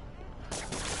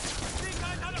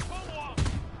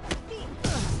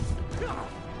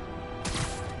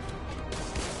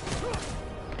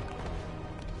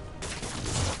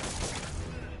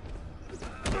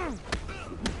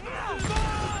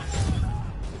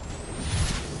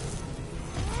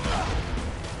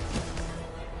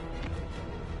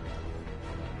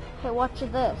 Okay, watch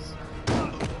this.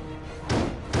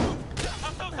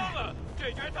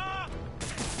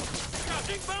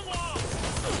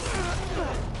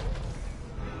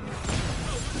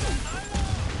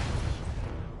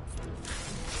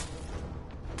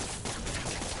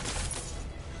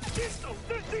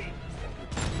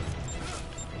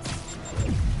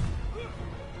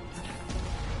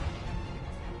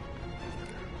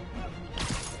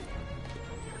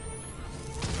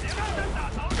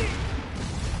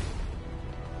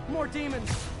 More demons.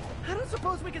 I don't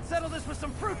suppose we could settle this with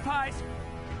some fruit pies.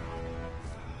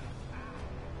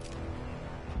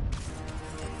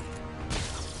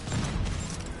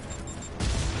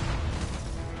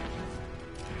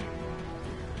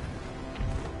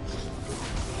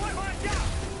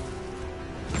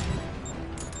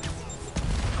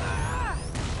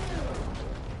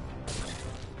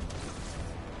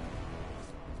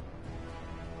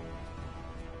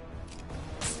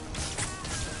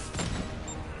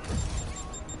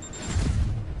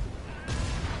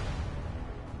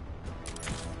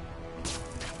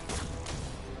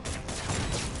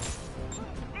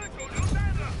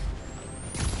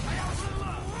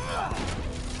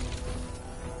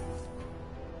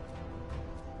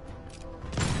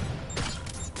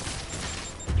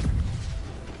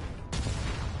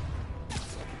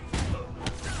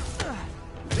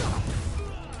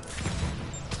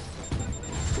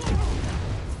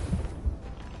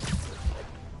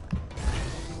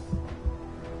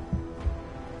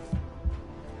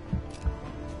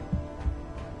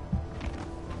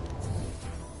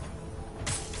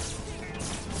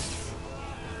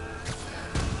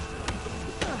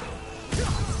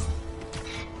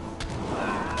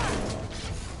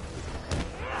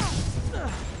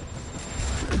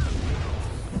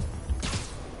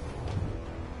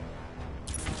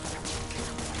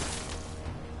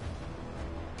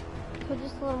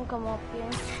 Just let him come up here.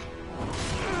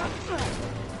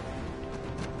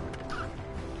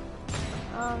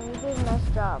 You did a nice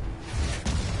job.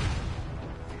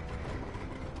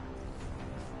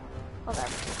 Okay,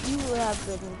 you have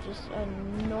been just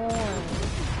annoying.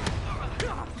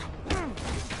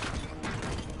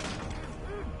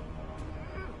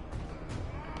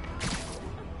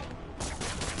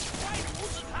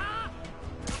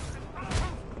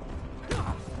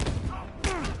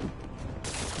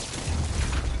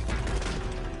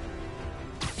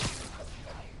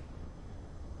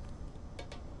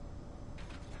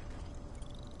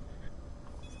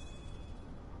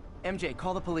 MJ,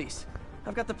 call the police.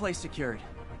 I've got the place secured.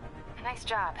 Nice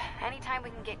job. Anytime we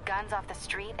can get guns off the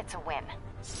street, it's a win.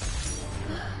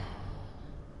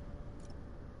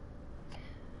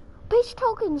 Base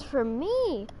tokens for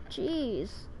me.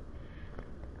 Jeez.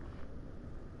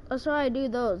 That's why I do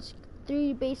those.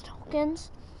 3 base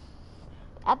tokens.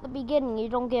 At the beginning, you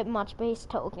don't get much base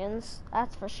tokens.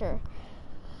 That's for sure.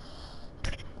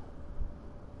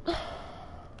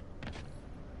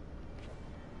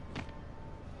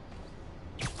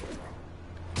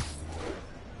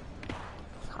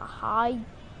 Hi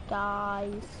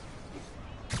guys,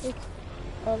 it's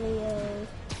Elliot.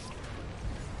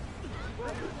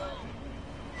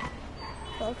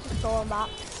 Let's just go back.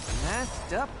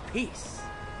 Masterpiece.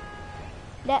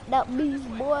 That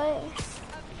beast boy.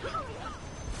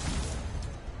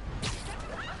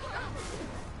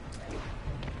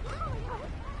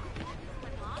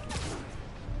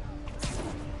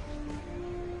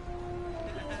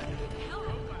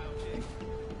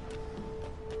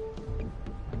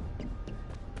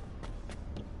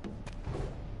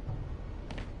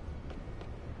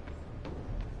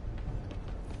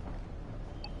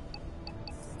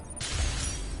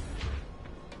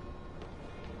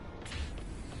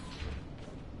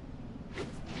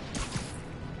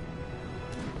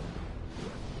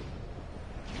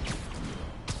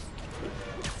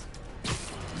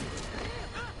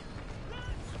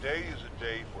 Today is a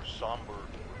day for somber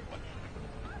reflection,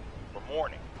 for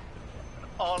mourning,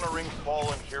 and honoring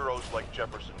fallen heroes like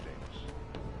Jefferson Davis.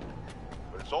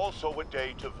 But it's also a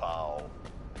day to vow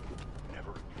never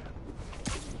again.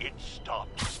 It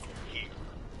stops here.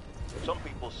 Some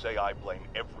people say I blame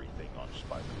everything on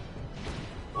Spiderman.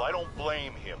 Well, I don't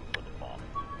blame him for the bombing.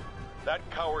 That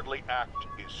cowardly act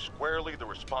is squarely the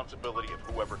responsibility of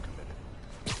whoever committed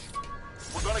it.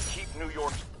 We're gonna keep New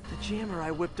York. The jammer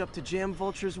I whipped up to jam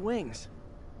Vulture's wings.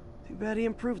 Too bad he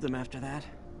improved them after that.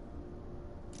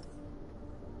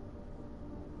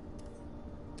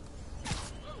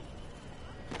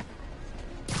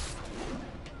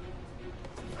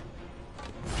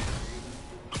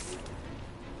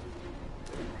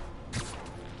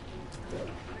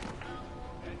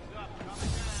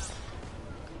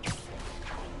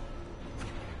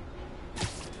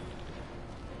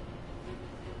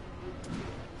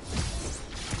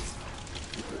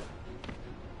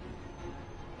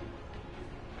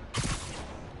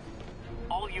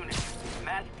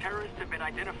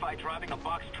 Identified driving a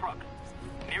box truck.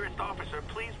 Nearest officer,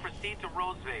 please proceed to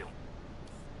Roseville.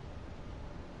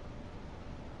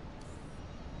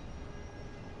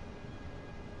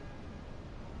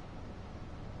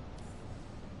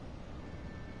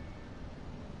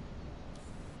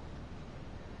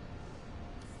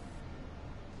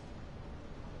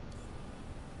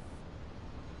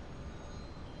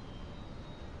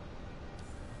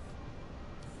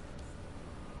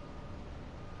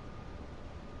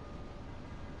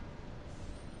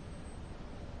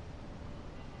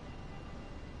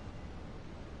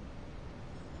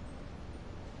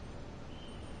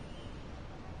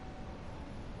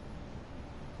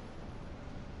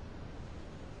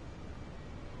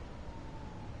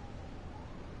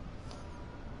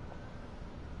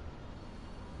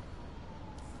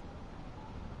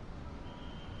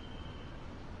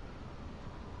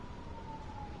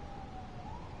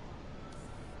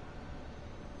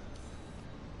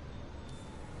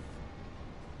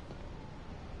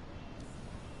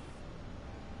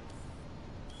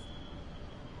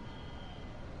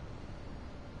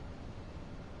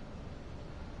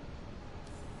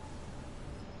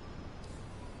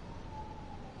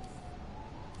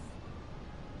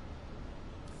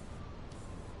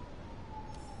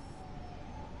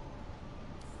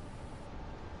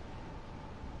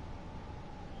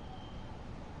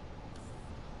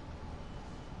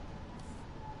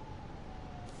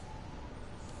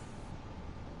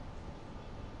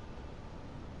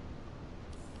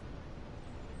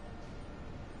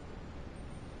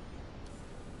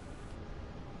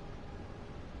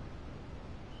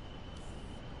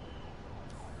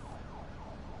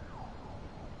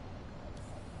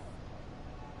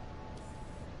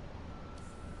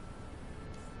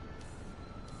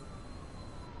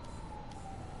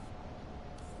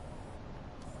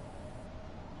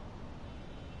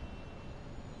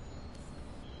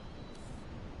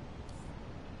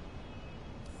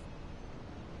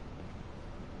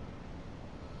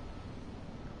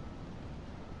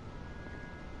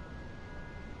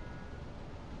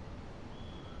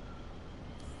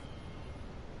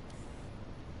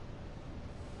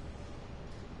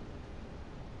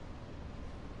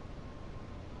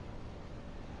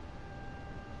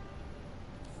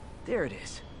 There it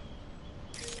is.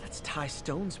 That's Ty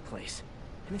Stone's place,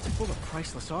 and it's full of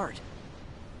priceless art.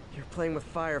 You're playing with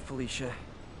fire, Felicia,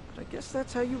 but I guess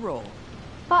that's how you roll.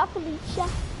 Bye, Felicia.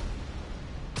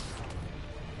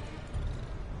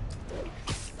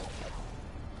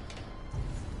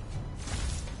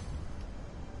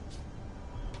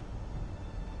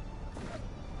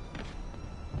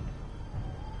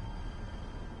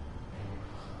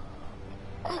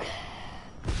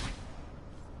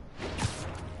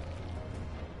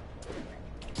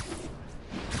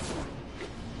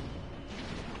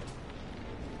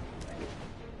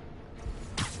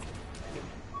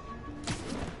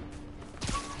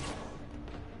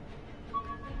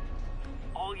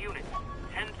 All units,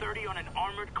 10:30 on an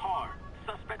armored car.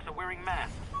 Suspects are wearing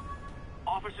masks.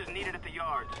 Officers needed at the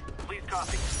yards. Please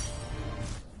copy.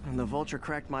 When the vulture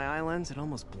cracked my eye lens, it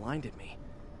almost blinded me.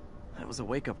 That was a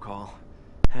wake-up call.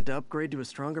 Had to upgrade to a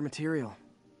stronger material.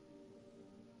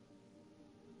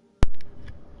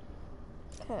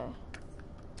 Okay.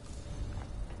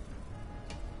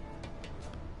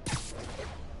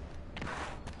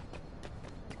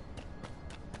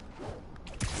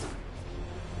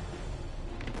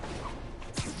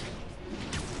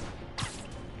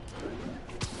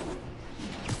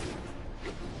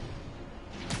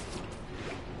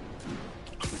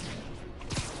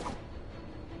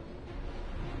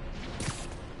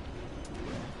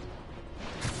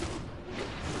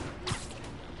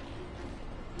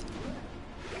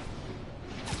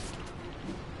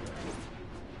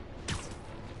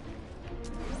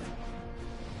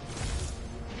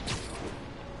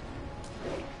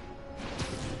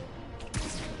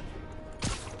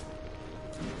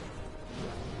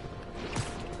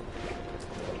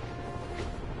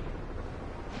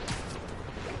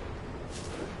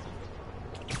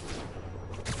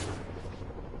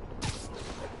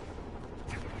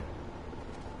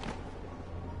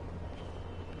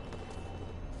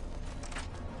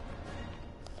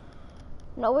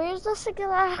 Now, where is this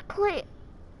exactly?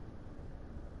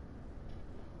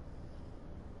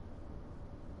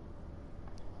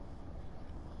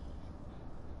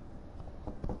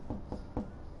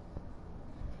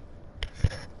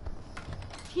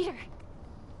 Peter!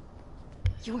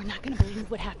 You are not gonna believe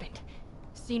what happened.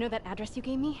 So you know that address you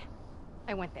gave me?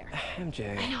 I went there.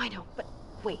 MJ. I know, but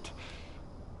wait.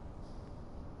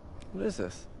 What is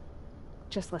this?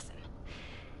 Just listen.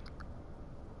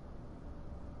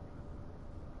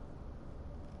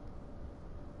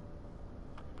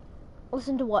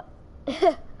 Listen to what?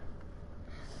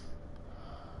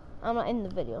 I'm not in the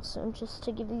video soon, just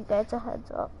to give you guys a heads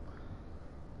up.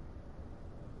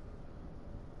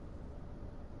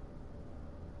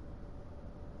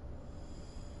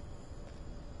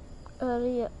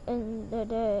 Earlier in the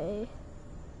day.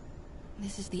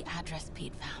 This is the address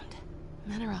Pete found.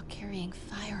 Men are all carrying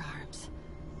firearms.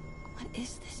 What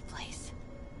is this place?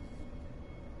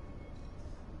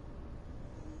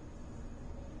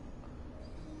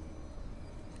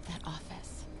 That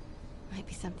office. Might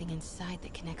be something inside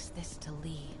that connects this to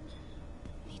Lee.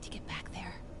 Need to get back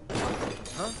there.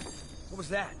 Huh? What was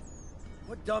that?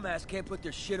 What dumbass can't put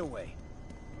their shit away?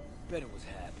 Bet it was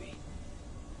happy.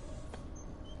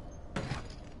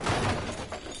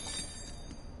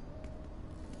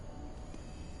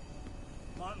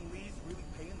 Martin Lee's really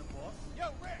paying the boss? Yo,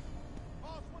 Rick!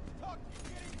 Boss wants to talk to you.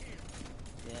 Get in here!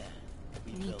 Yeah.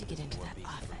 We need to get into that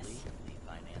office. Lee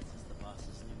finances the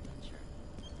boss's new venture.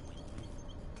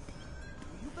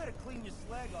 You better clean your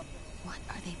slag off. What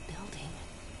are they building?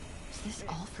 Is this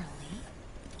all for Lee?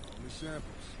 Only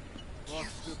samples. Boss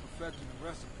is still perfecting the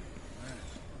recipe. Man,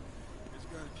 it's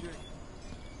got a kick.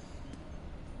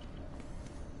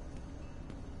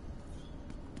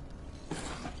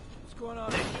 What's going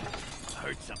on? I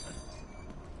heard something.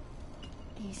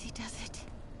 Easy does it.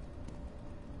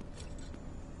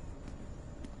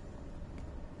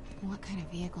 What kind of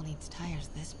vehicle needs tires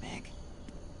this big?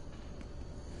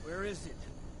 Where is it?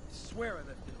 I swear I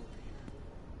left it over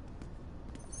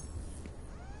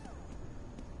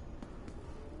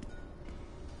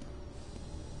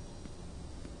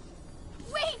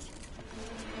here. Wait!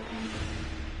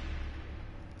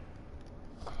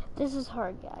 This is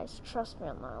hard, guys. Trust me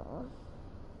on that one.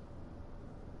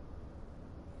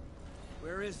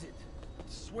 Where is it? I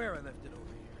swear I left it over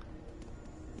here.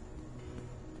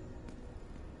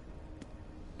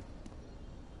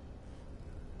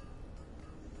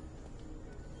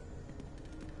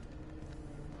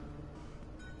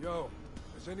 Yo,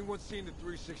 has anyone seen the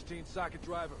 316 socket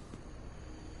driver?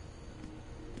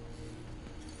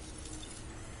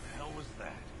 The hell was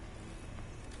that?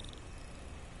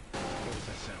 What was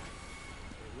that sound?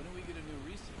 When do we get a new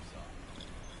research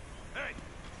saw? Hey!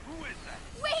 Who is that?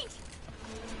 Wait!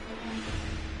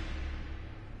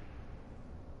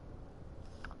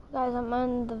 Guys, I'm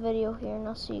ending the video here, and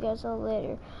I'll see you guys all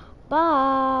later.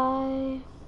 Bye.